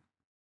value.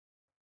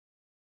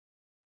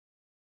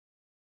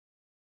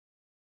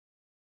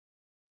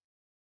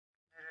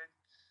 Did it?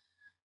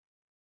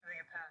 I think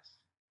it passed.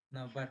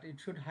 No, but it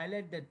should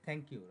highlight that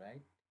thank you,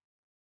 right?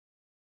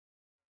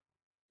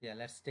 Yeah,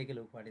 let's take a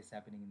look what is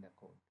happening in the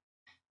code.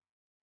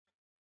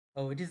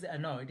 Oh, it is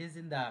no, it is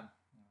in the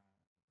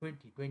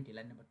 20,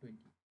 line number 20.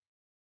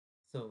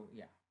 So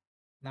yeah,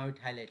 now it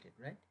highlighted,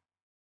 right?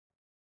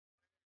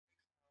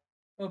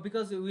 Oh,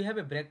 because we have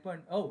a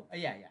breakpoint. Oh,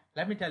 yeah.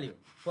 Let me tell you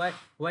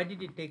why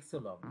did it take so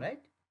long,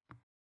 right?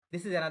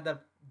 This is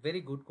another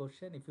very good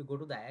question. If you go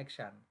to the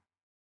action,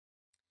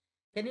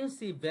 can you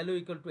see value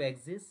equal to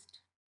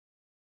exist?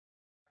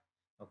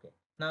 Okay.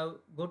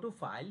 Now go to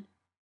file,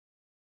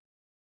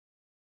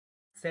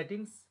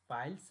 settings,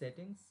 file,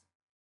 settings,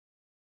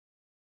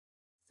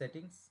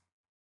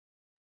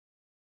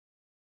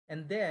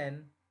 and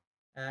then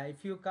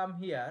if you come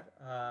here,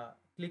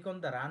 click on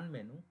the run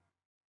menu.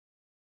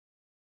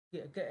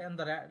 On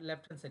the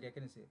left hand side,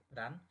 can you see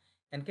run?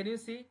 And can you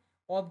see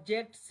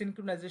object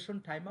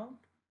synchronization timeout?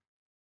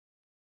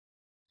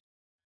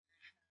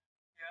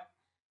 Yeah.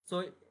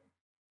 So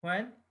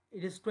when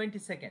it is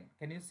 20-second,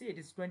 can you see it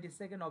is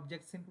 20-second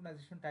object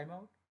synchronization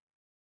timeout?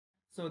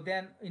 So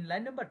then in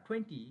line number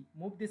 20,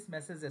 move this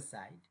message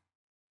aside.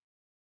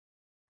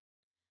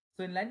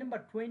 So in line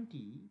number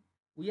 20,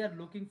 we are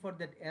looking for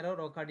that error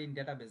occurred in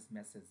database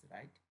message,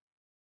 right?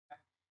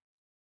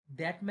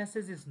 That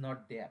message is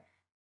not there.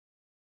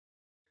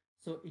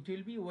 So it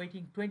will be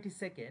waiting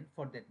 20-second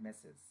for that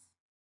message.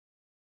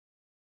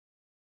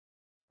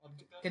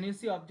 Can you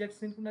see object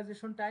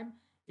synchronization time?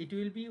 It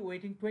will be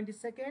waiting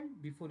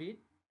 20-second before it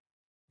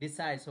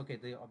decides, okay,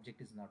 the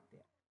object is not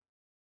there.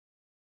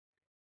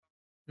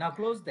 Now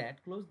close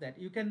that.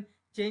 You can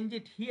change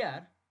it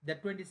here,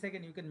 that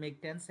 20-second, you can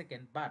make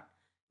 10-second, but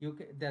you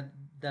can,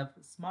 the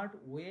smart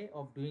way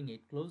of doing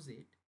it, close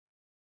it.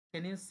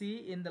 Can you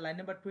see in the line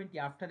number 20,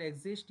 after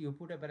exist, you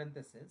put a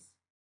parenthesis,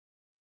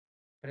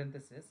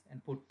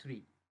 and put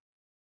 3.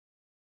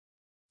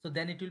 So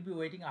then it will be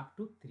waiting up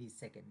to 3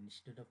 seconds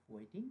instead of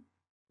waiting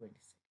 20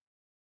 seconds.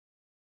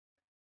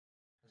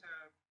 It's a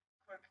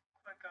quick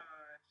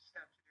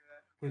step to do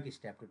that. Quick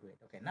step to do it.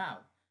 Okay,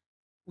 now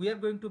we are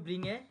going to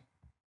bring a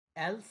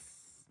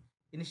else.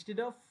 Instead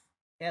of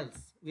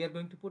else, we are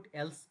going to put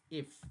else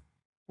if.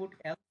 Put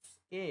else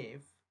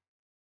if,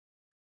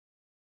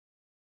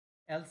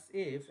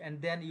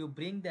 and then you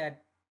bring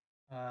that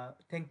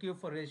thank you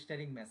for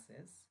registering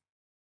message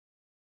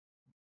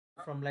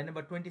from line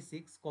number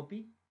 26.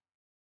 Copy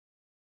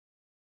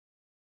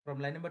from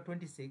line number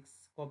 26.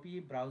 Copy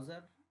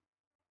browser.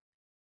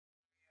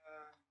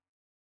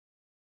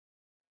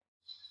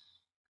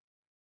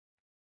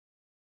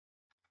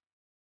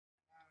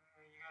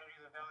 You gotta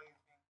do the value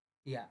thing.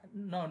 Yeah,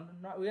 no,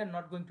 we are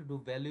not going to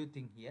do value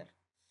thing here.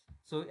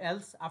 So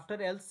else,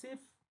 after else if,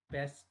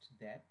 paste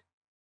that.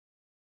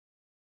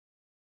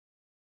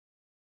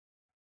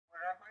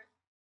 Where are we?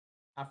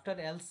 After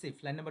else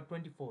if, line number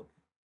 24.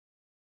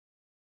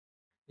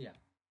 Yeah,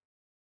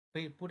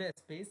 put a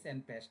space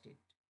and paste it.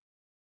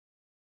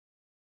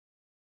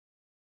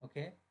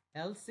 Okay,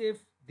 else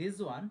if this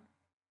one,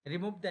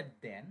 remove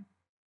that then.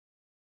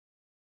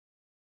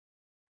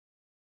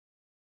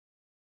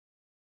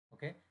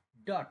 Okay,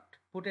 dot,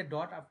 put a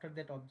dot after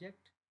that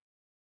object,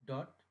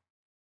 dot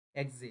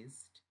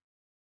exist,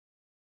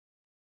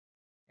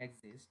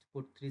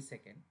 put 3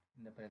 seconds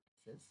in the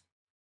parentheses.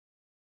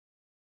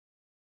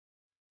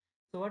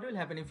 So what will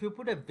happen if you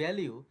put a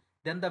value,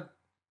 then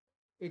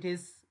it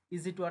is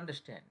easy to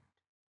understand.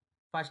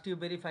 First you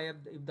verify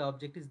if the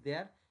object is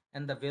there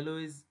and the value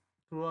is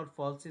true or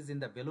false is in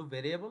the value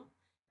variable,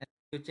 and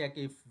you check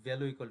if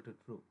value equal to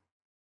true.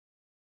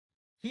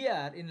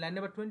 Here in line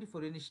number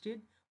 24,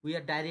 instead we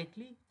are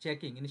directly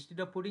checking, instead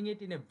of putting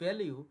it in a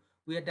value,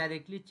 we are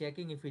directly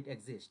checking if it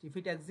exists. If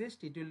it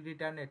exists, it will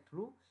return a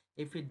true.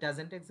 If it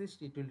doesn't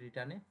exist, it will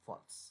return a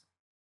false.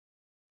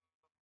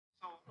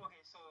 So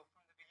okay, so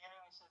from the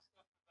beginning it says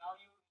if the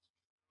value is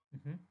true,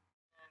 Mhm.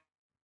 then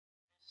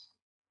this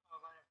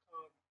line of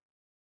code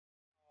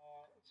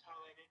it's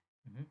highlighted.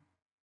 Mhm.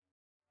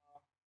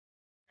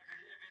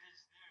 If it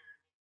is there,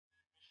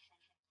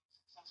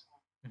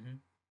 Mm-hmm.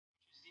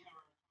 which is the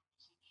error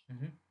message.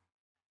 Mm-hmm.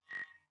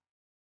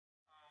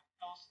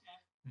 Else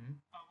if, Mm-hmm.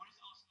 what is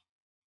else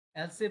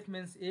if? Else if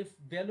means if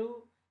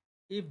value,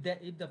 if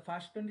the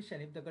first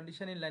condition, if the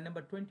condition in line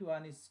number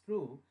 21 is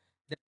true,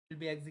 then it will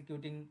be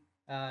executing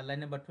line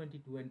number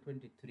 22 and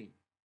 23.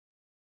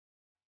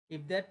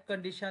 If that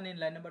condition in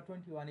line number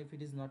 21, if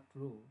it is not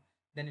true,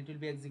 then it will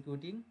be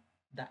executing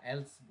the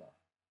else block.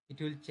 It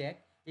will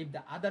check if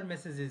the other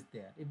message is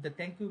there, if the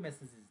thank you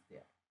message is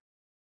there.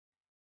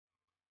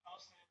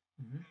 Else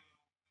if Mhm. the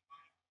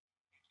body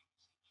thank you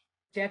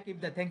message Check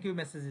if the thank you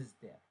message is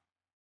there.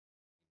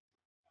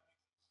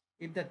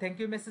 If the thank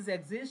you message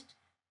exists,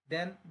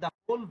 then the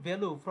whole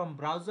value from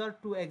browser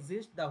to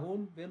exist, the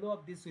whole value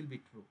of this will be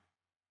true.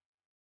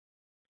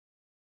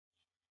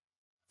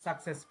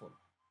 Successful.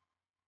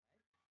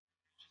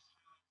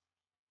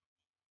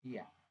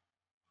 Yeah.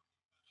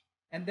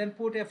 And then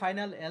put a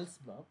final else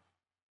block.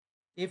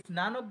 If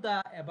none of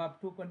the above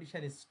two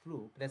condition is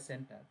true, press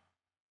enter.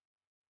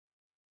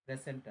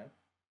 Press enter.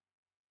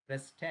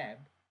 Press tab.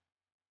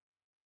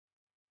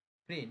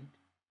 Print.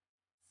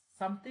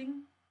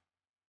 Something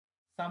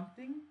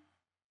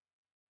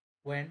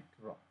went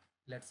wrong.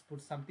 Let's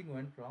put something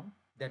went wrong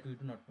that we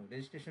do not know.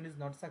 Registration is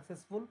not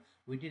successful.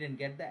 We didn't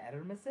get the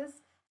error message.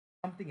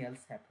 Something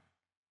else happened.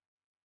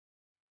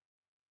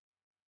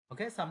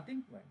 Okay,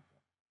 something went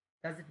wrong.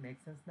 Does it make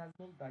sense,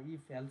 Nazmul? The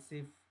if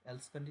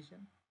else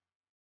condition.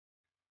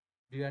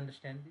 Do you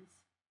understand this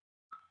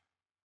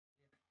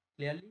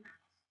clearly?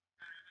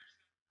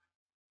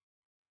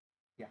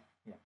 Yeah,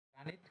 yeah.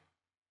 Run it.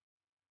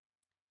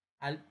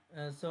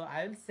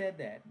 I'll say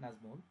that,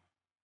 Nazmul.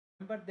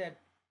 Remember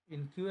that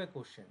in QA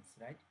questions,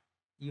 right?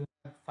 You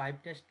have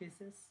 5 test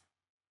cases.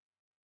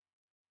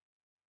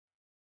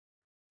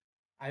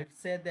 I'd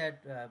say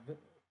that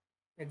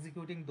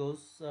executing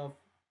those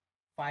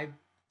 5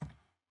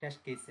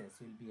 test cases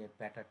will be a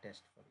better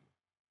test for you.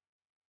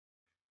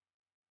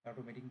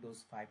 Automating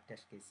those 5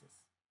 test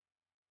cases.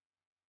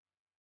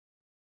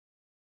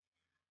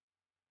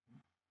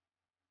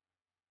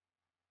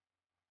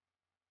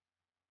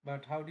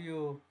 But how do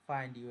you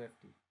find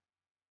UFT?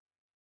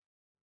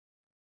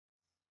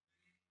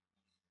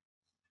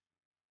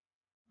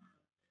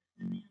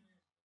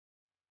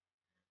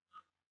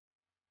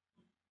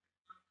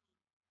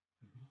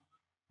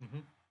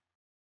 Mm-hmm.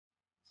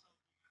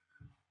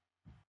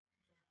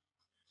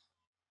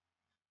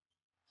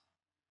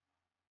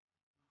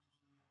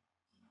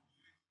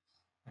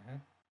 Uh-huh.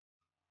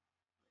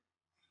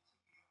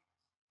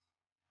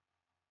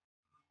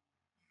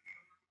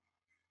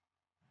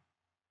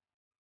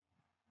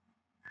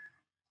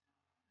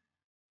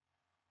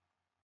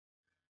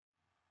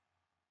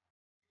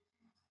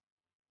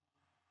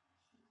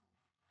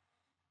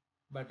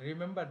 But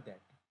remember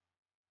that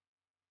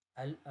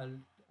I'll I'll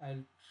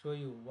I'll show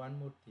you one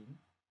more thing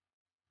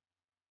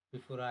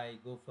before I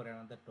go for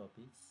another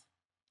topics.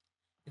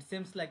 It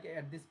seems like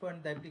at this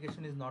point the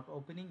application is not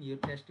opening. Your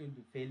test will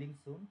be failing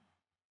soon.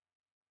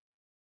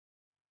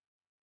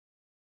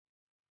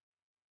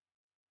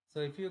 So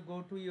if you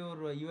go to your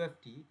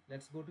UFT,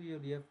 let's go to your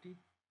UFT.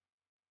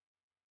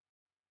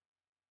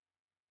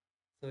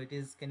 So it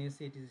is, can you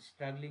see it is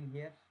struggling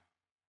here?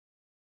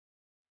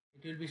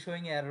 It will be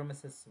showing error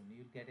message soon.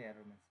 You'll get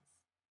error message.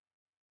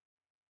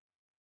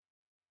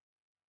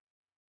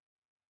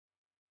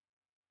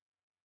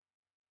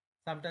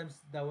 Sometimes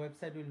the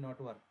website will not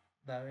work.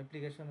 The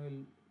application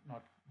will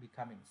not be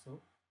coming.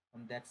 So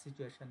on that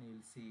situation, you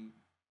will see.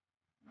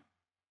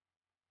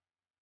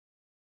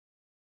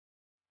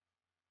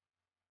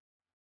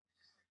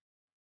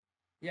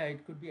 Yeah,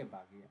 it could be a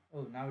bug. Yeah.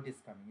 Oh, now it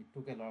is coming. It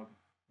took a long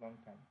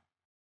time.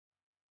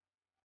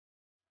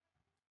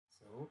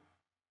 So,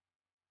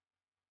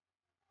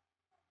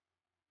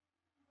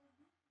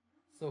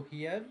 so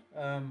here,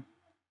 um,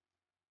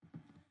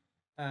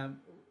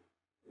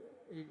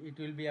 it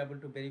will be able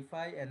to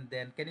verify, and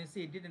then can you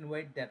see it didn't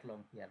wait that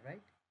long here,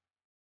 right?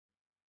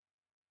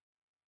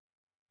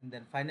 And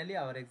then finally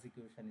our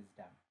execution is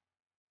done.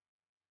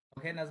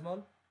 Okay,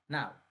 Nazmol.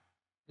 Now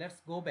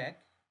let's go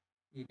back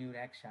in your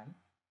action,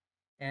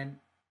 and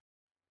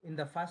in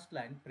the first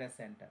line press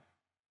enter.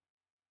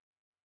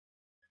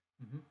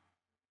 Mhm.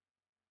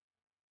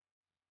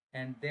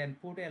 And then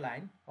put a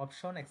line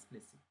option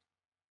explicit.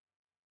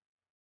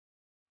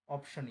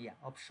 Option, yeah,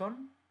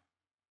 option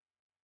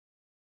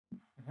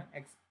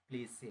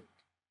explicit.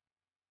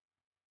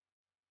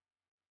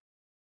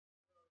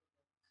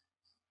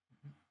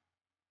 Mhm.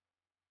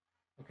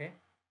 Okay,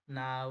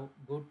 now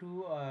go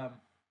to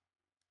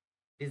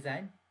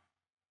design,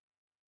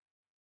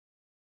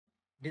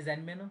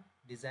 design menu,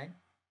 design.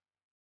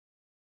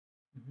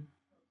 Mhm.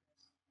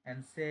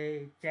 And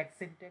say check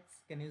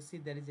syntax. Can you see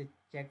there is a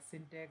check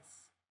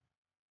syntax?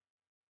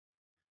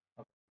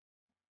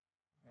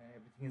 Okay.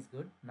 Everything is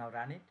good. Now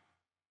run it.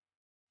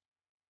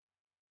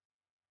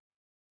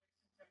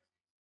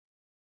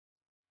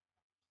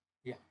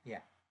 Yeah, yeah.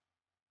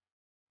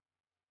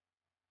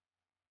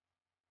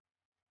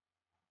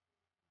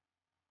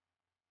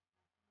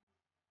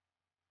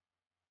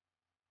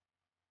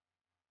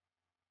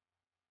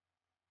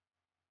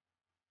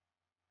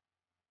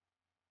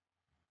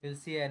 You'll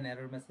see an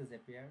error message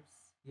appears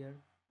here.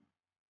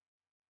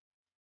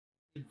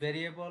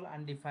 Variable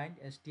undefined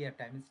str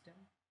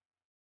timestamp.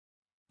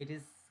 It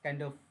is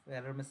kind of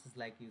error message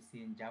like you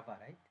see in Java,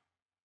 right?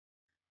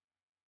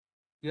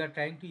 You are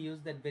trying to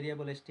use that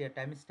variable str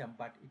timestamp,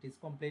 but it is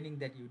complaining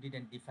that you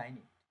didn't define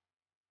it,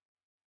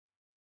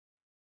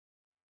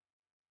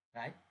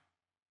 right?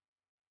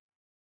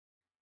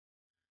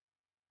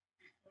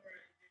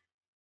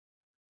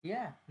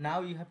 Yeah,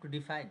 now you have to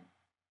define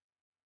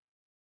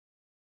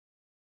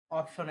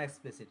option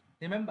explicit.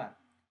 Remember,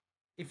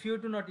 if you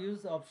do not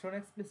use option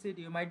explicit,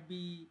 you might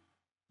be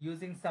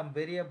using some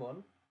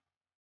variable.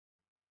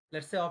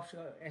 Let's say option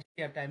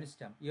str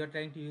timestamp. You are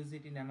trying to use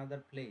it in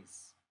another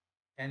place,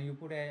 and you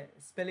put a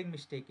spelling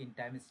mistake in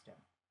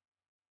timestamp.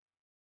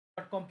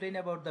 Not complain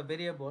about the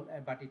variable,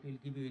 but it will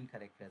give you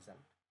incorrect result.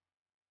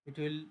 It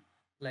will,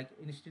 like,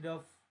 instead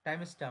of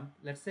timestamp,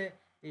 let's say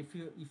if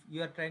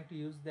you are trying to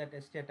use that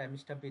str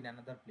timestamp in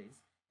another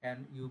place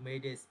and you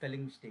made a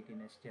spelling mistake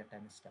in str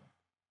timestamp,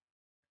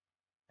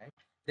 right?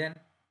 Then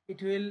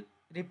it will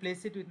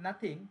replace it with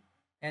nothing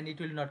and it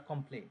will not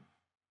complain.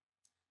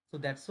 So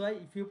that's why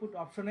if you put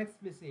option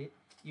explicit,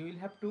 you will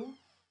have to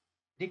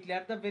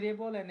declare the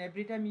variable, and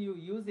every time you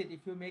use it,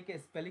 if you make a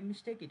spelling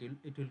mistake,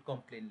 it will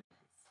complain like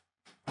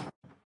this.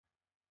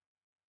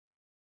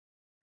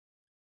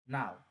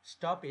 Now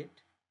stop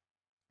it,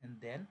 and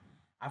then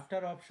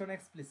after option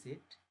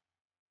explicit,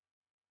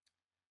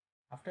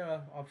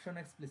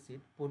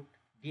 put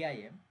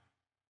dim,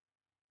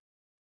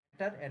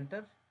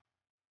 enter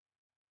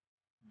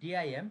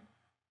dim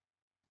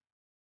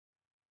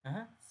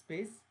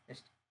space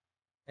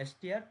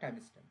str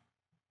timestamp.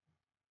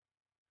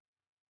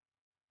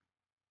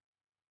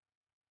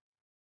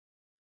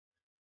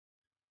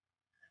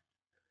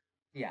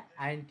 Yeah,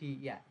 int.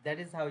 Yeah, that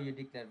is how you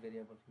declare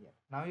variable here.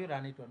 Now you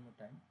run it one more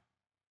time.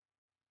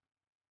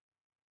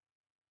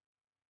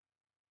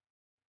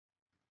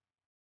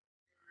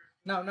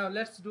 Now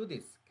let's do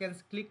this.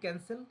 Click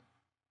cancel.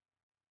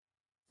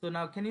 So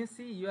now can you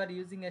see you are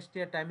using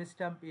str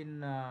timestamp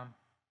in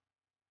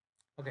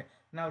okay,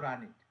 now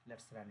run it.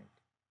 Let's run it.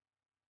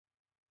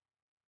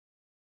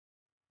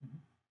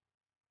 Mhm.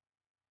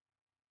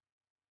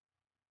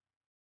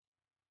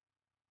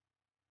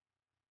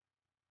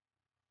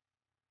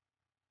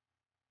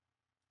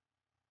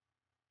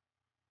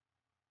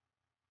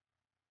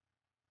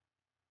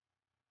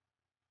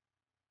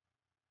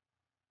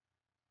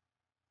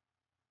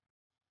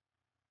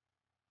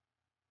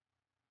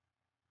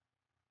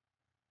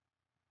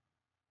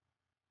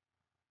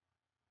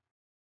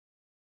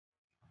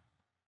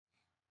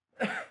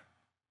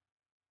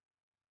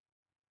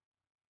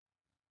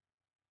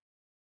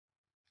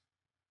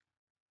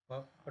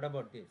 Well, what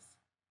about this?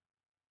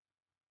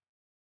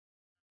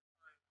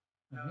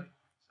 Now, Mhm.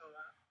 so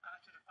I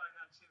have to define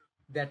that too.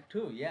 That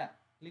too, yeah.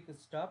 Click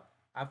stop.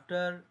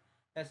 After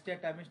str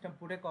timestamp,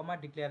 put a comma,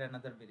 declare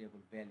another variable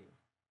value.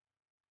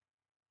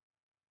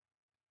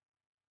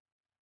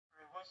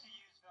 Once you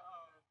use the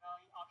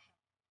value option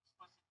explicit, you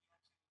have to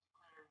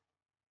declare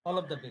All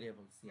of the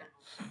variables, yeah.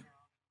 variables. Yeah.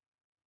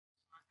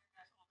 So I think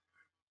that's all the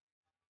variables.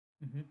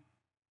 Mhm.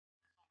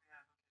 That's all we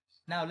have. Okay.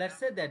 So Now let's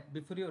say that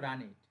before you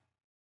run it,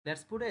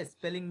 let's put a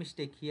spelling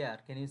mistake here.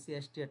 Can you see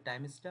str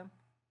timestamp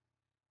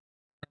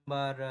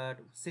number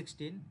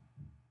 16?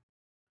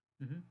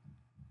 Mhm.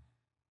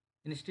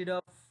 Instead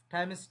of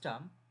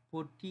timestamp,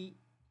 put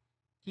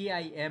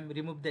tim,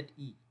 remove that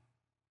e.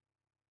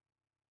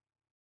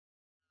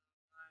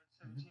 line Mhm.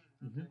 17.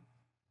 Mhm.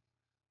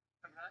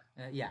 Okay. Like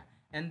that. Yeah,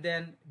 and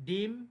then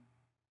dim,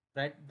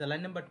 right? The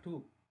line number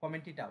 2,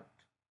 comment it out.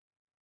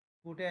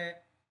 Put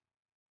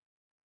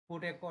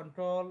a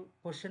control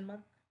question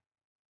mark.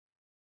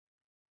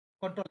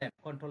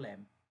 Control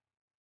M.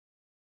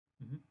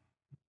 Mhm.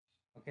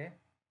 Okay.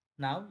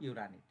 Now you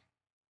run it.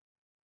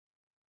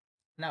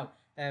 Now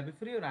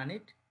before you run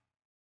it,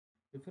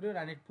 put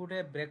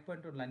a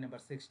breakpoint on line number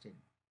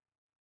 16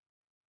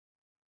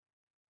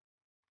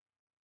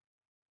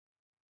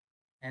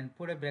 and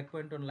put a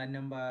breakpoint on line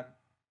number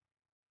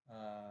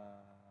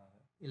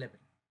 11.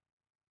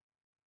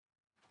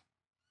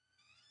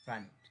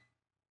 Run it.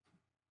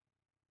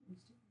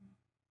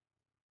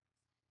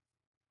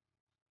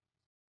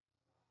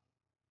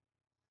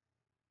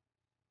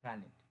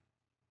 Run it.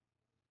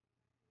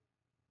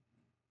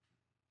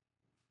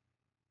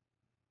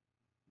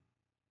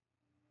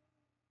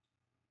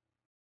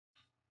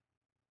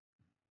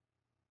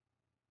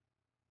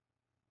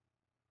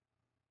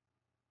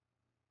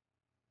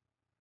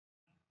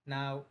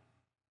 Now,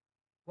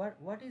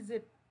 what is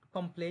it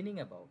complaining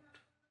about?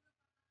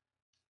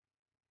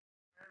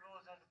 Variable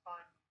is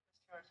undefined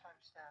str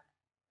timestamp,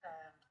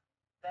 and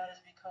that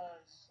is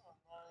because on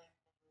line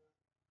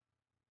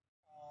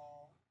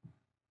number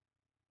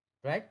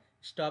Right?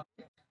 Stop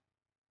it.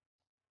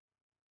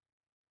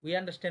 We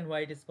understand why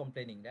it is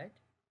complaining, right?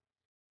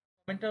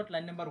 Comment out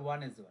line number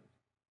 1 as well.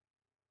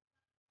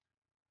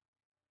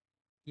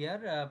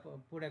 Here,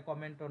 put a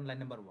comment on line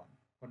number 1.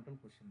 Control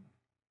question mark.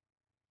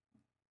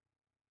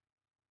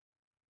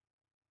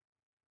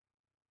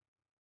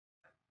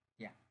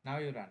 Yeah. Now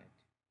you run it.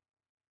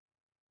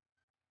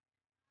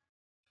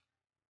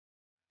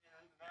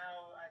 Yeah,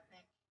 now I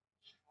think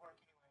it should work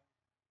anyway.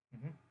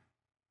 Mhm.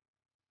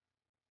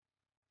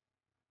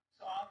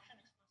 So option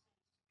explicit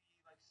is to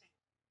be like safe.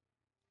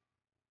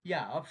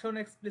 Yeah, option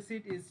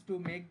explicit is to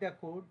make the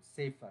code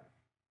safer.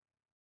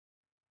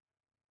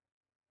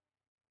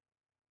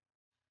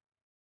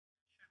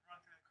 Should run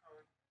through the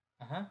code.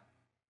 Uh-huh.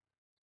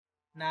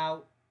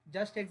 Now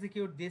just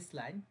execute this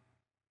line,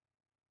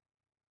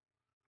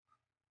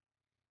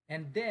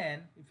 and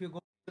then if you go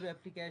to your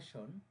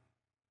application,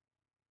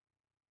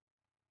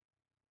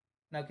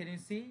 now can you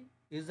see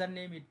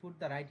username, it put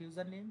the right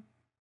username?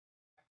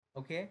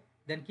 Okay,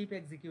 then keep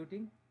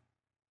executing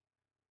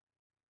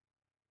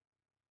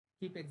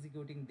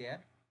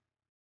there.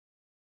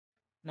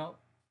 Now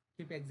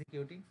keep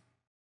executing.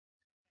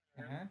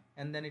 Uh-huh.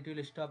 And then it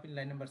will stop in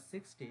line number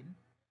 16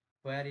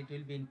 where it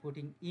will be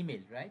inputting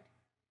email, right?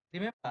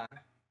 Remember,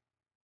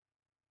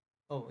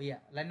 oh yeah,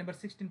 line number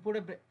 16, put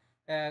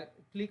a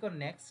click on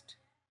next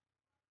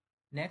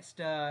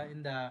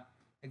in the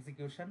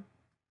execution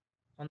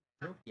on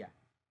the group.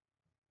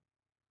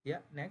 Yeah,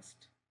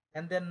 next.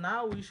 And then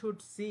now we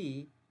should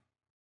see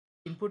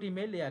input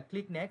email. Yeah,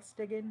 click next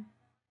again,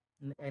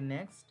 and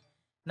next.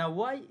 Now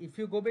why, if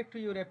you go back to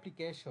your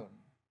application,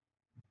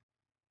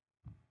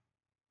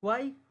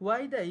 why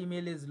the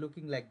email is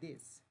looking like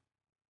this?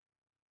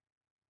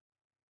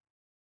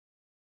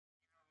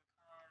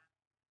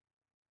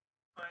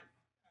 But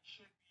it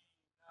should be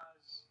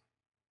as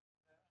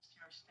the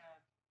str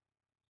stamp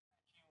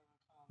at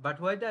gmail.com. But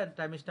why the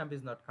timestamp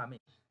is not coming?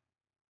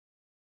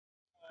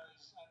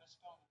 Because I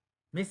misspelled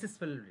it.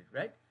 Misspelled it,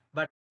 right?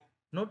 But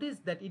notice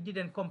that it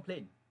didn't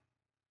complain.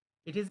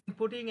 It is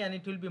inputting and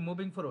it will be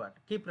moving forward.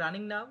 Keep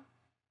running now.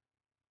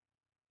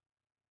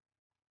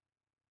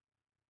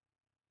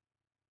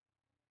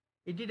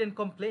 It didn't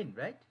complain,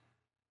 right?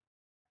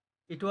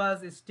 It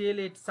was still,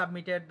 it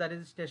submitted the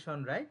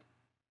registration, right?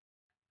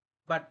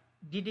 But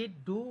did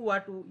it do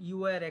what you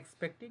were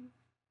expecting?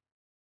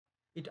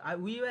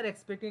 We were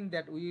expecting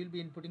that we will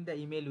be inputting the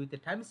email with a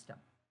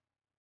timestamp.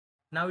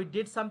 Now it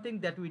did something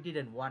that we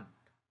didn't want,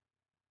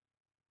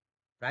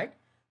 right?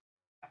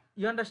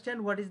 You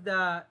understand what is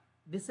the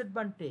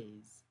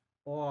disadvantage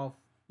of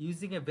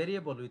using a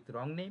variable with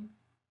wrong name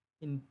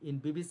in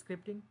BB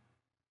scripting?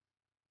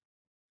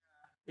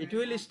 It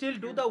will still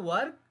do the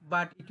work,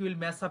 but it will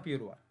mess up your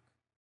work.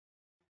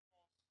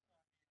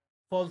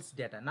 False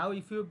data. Now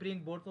if you bring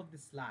both of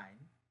this line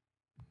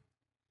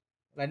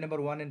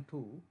number 1 and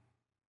 2,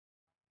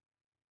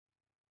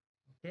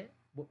 okay,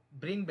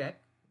 bring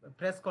back,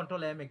 press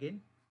Ctrl M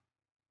again.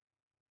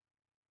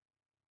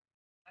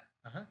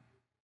 Uh-huh.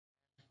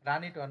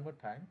 Run it one more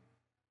time.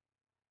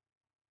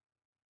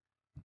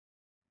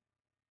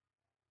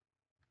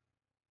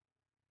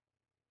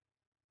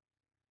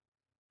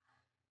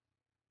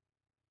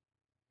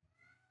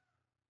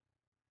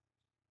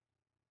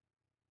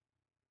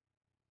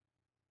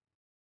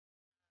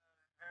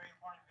 Very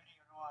important video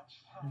to watch.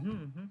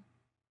 Mm-hmm.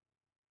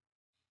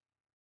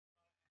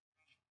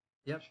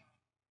 Yep.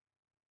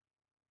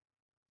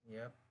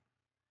 Yep.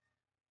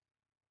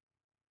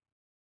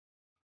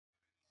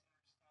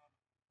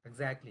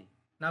 Exactly.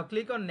 Now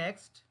click on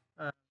next.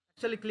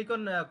 Actually, click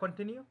on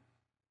continue.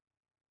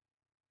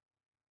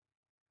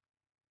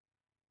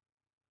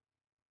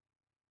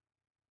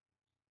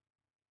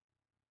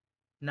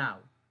 Now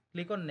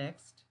click on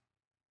next.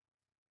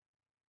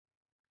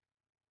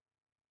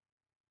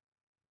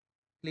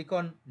 Click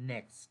on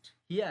next.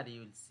 Here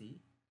you will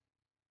see.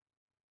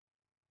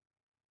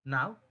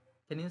 Now,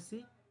 can you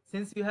see?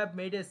 Since you have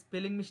made a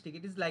spelling mistake,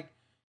 it is like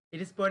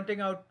it is pointing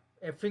out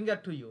a finger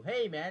to you.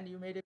 Hey man, you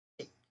made a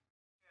mistake.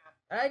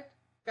 Yeah. Right?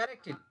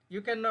 Correct it.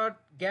 You cannot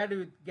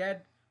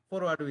get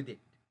forward with it.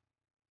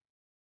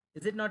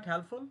 Is it not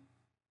helpful?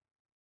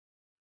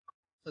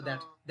 So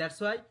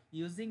that's why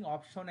using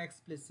option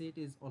explicit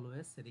is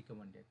always a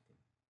recommended thing.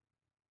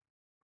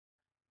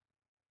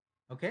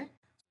 Okay?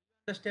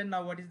 Understand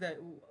now what is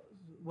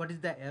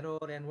the error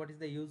and what is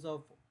the use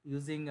of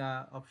using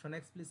option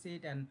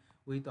explicit, and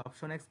with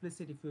option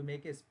explicit if you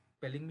make a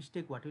spelling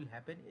mistake what will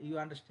happen, you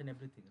understand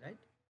everything, right?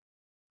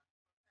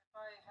 If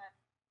I had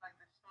like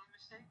the spelling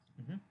mistake,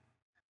 Mm-hmm. if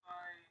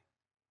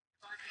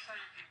I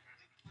decided to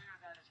declare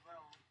that as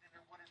well, then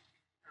it wouldn't be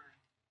heard.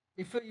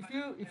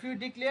 If you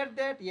declare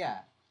that, yeah,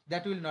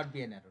 that will not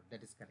be an error.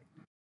 That is correct.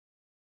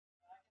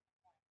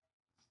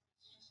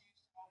 It's just used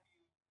to help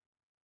you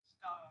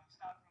stop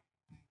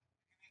from if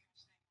you make a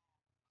mistake,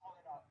 call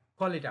it out.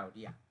 Call it out.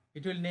 Yeah,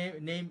 it will name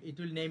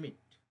it,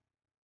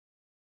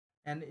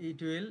 and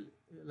it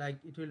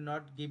will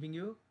not giving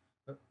you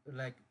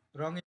like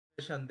wrong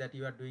impression that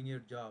you are doing your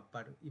job,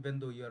 but even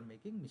though you are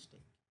making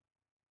mistake.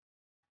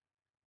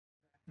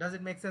 Does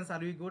it make sense? Are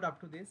we good up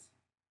to this?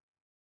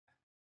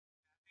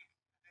 I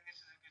think this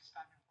is a good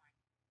starting point.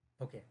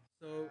 Okay.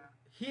 So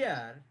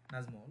here,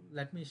 Nazmol,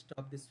 let me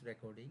stop this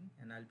recording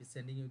and I'll be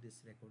sending you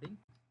this recording.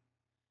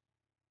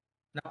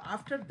 Now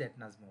after that,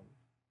 Nazmol,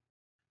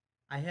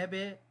 I have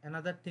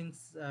another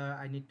things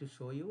I need to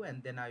show you,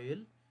 and then I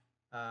will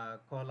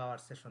call our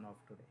session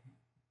off today.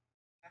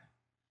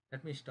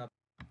 Let me stop.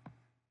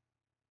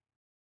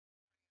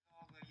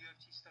 All the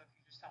UFT stuff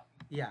you just taught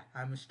me. Yeah,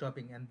 I'm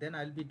stopping, and then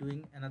I'll be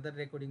doing another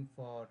recording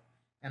for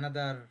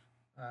another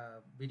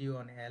video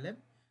on ALM.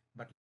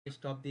 But let me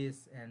stop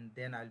this, and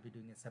then I'll be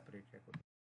doing a separate recording.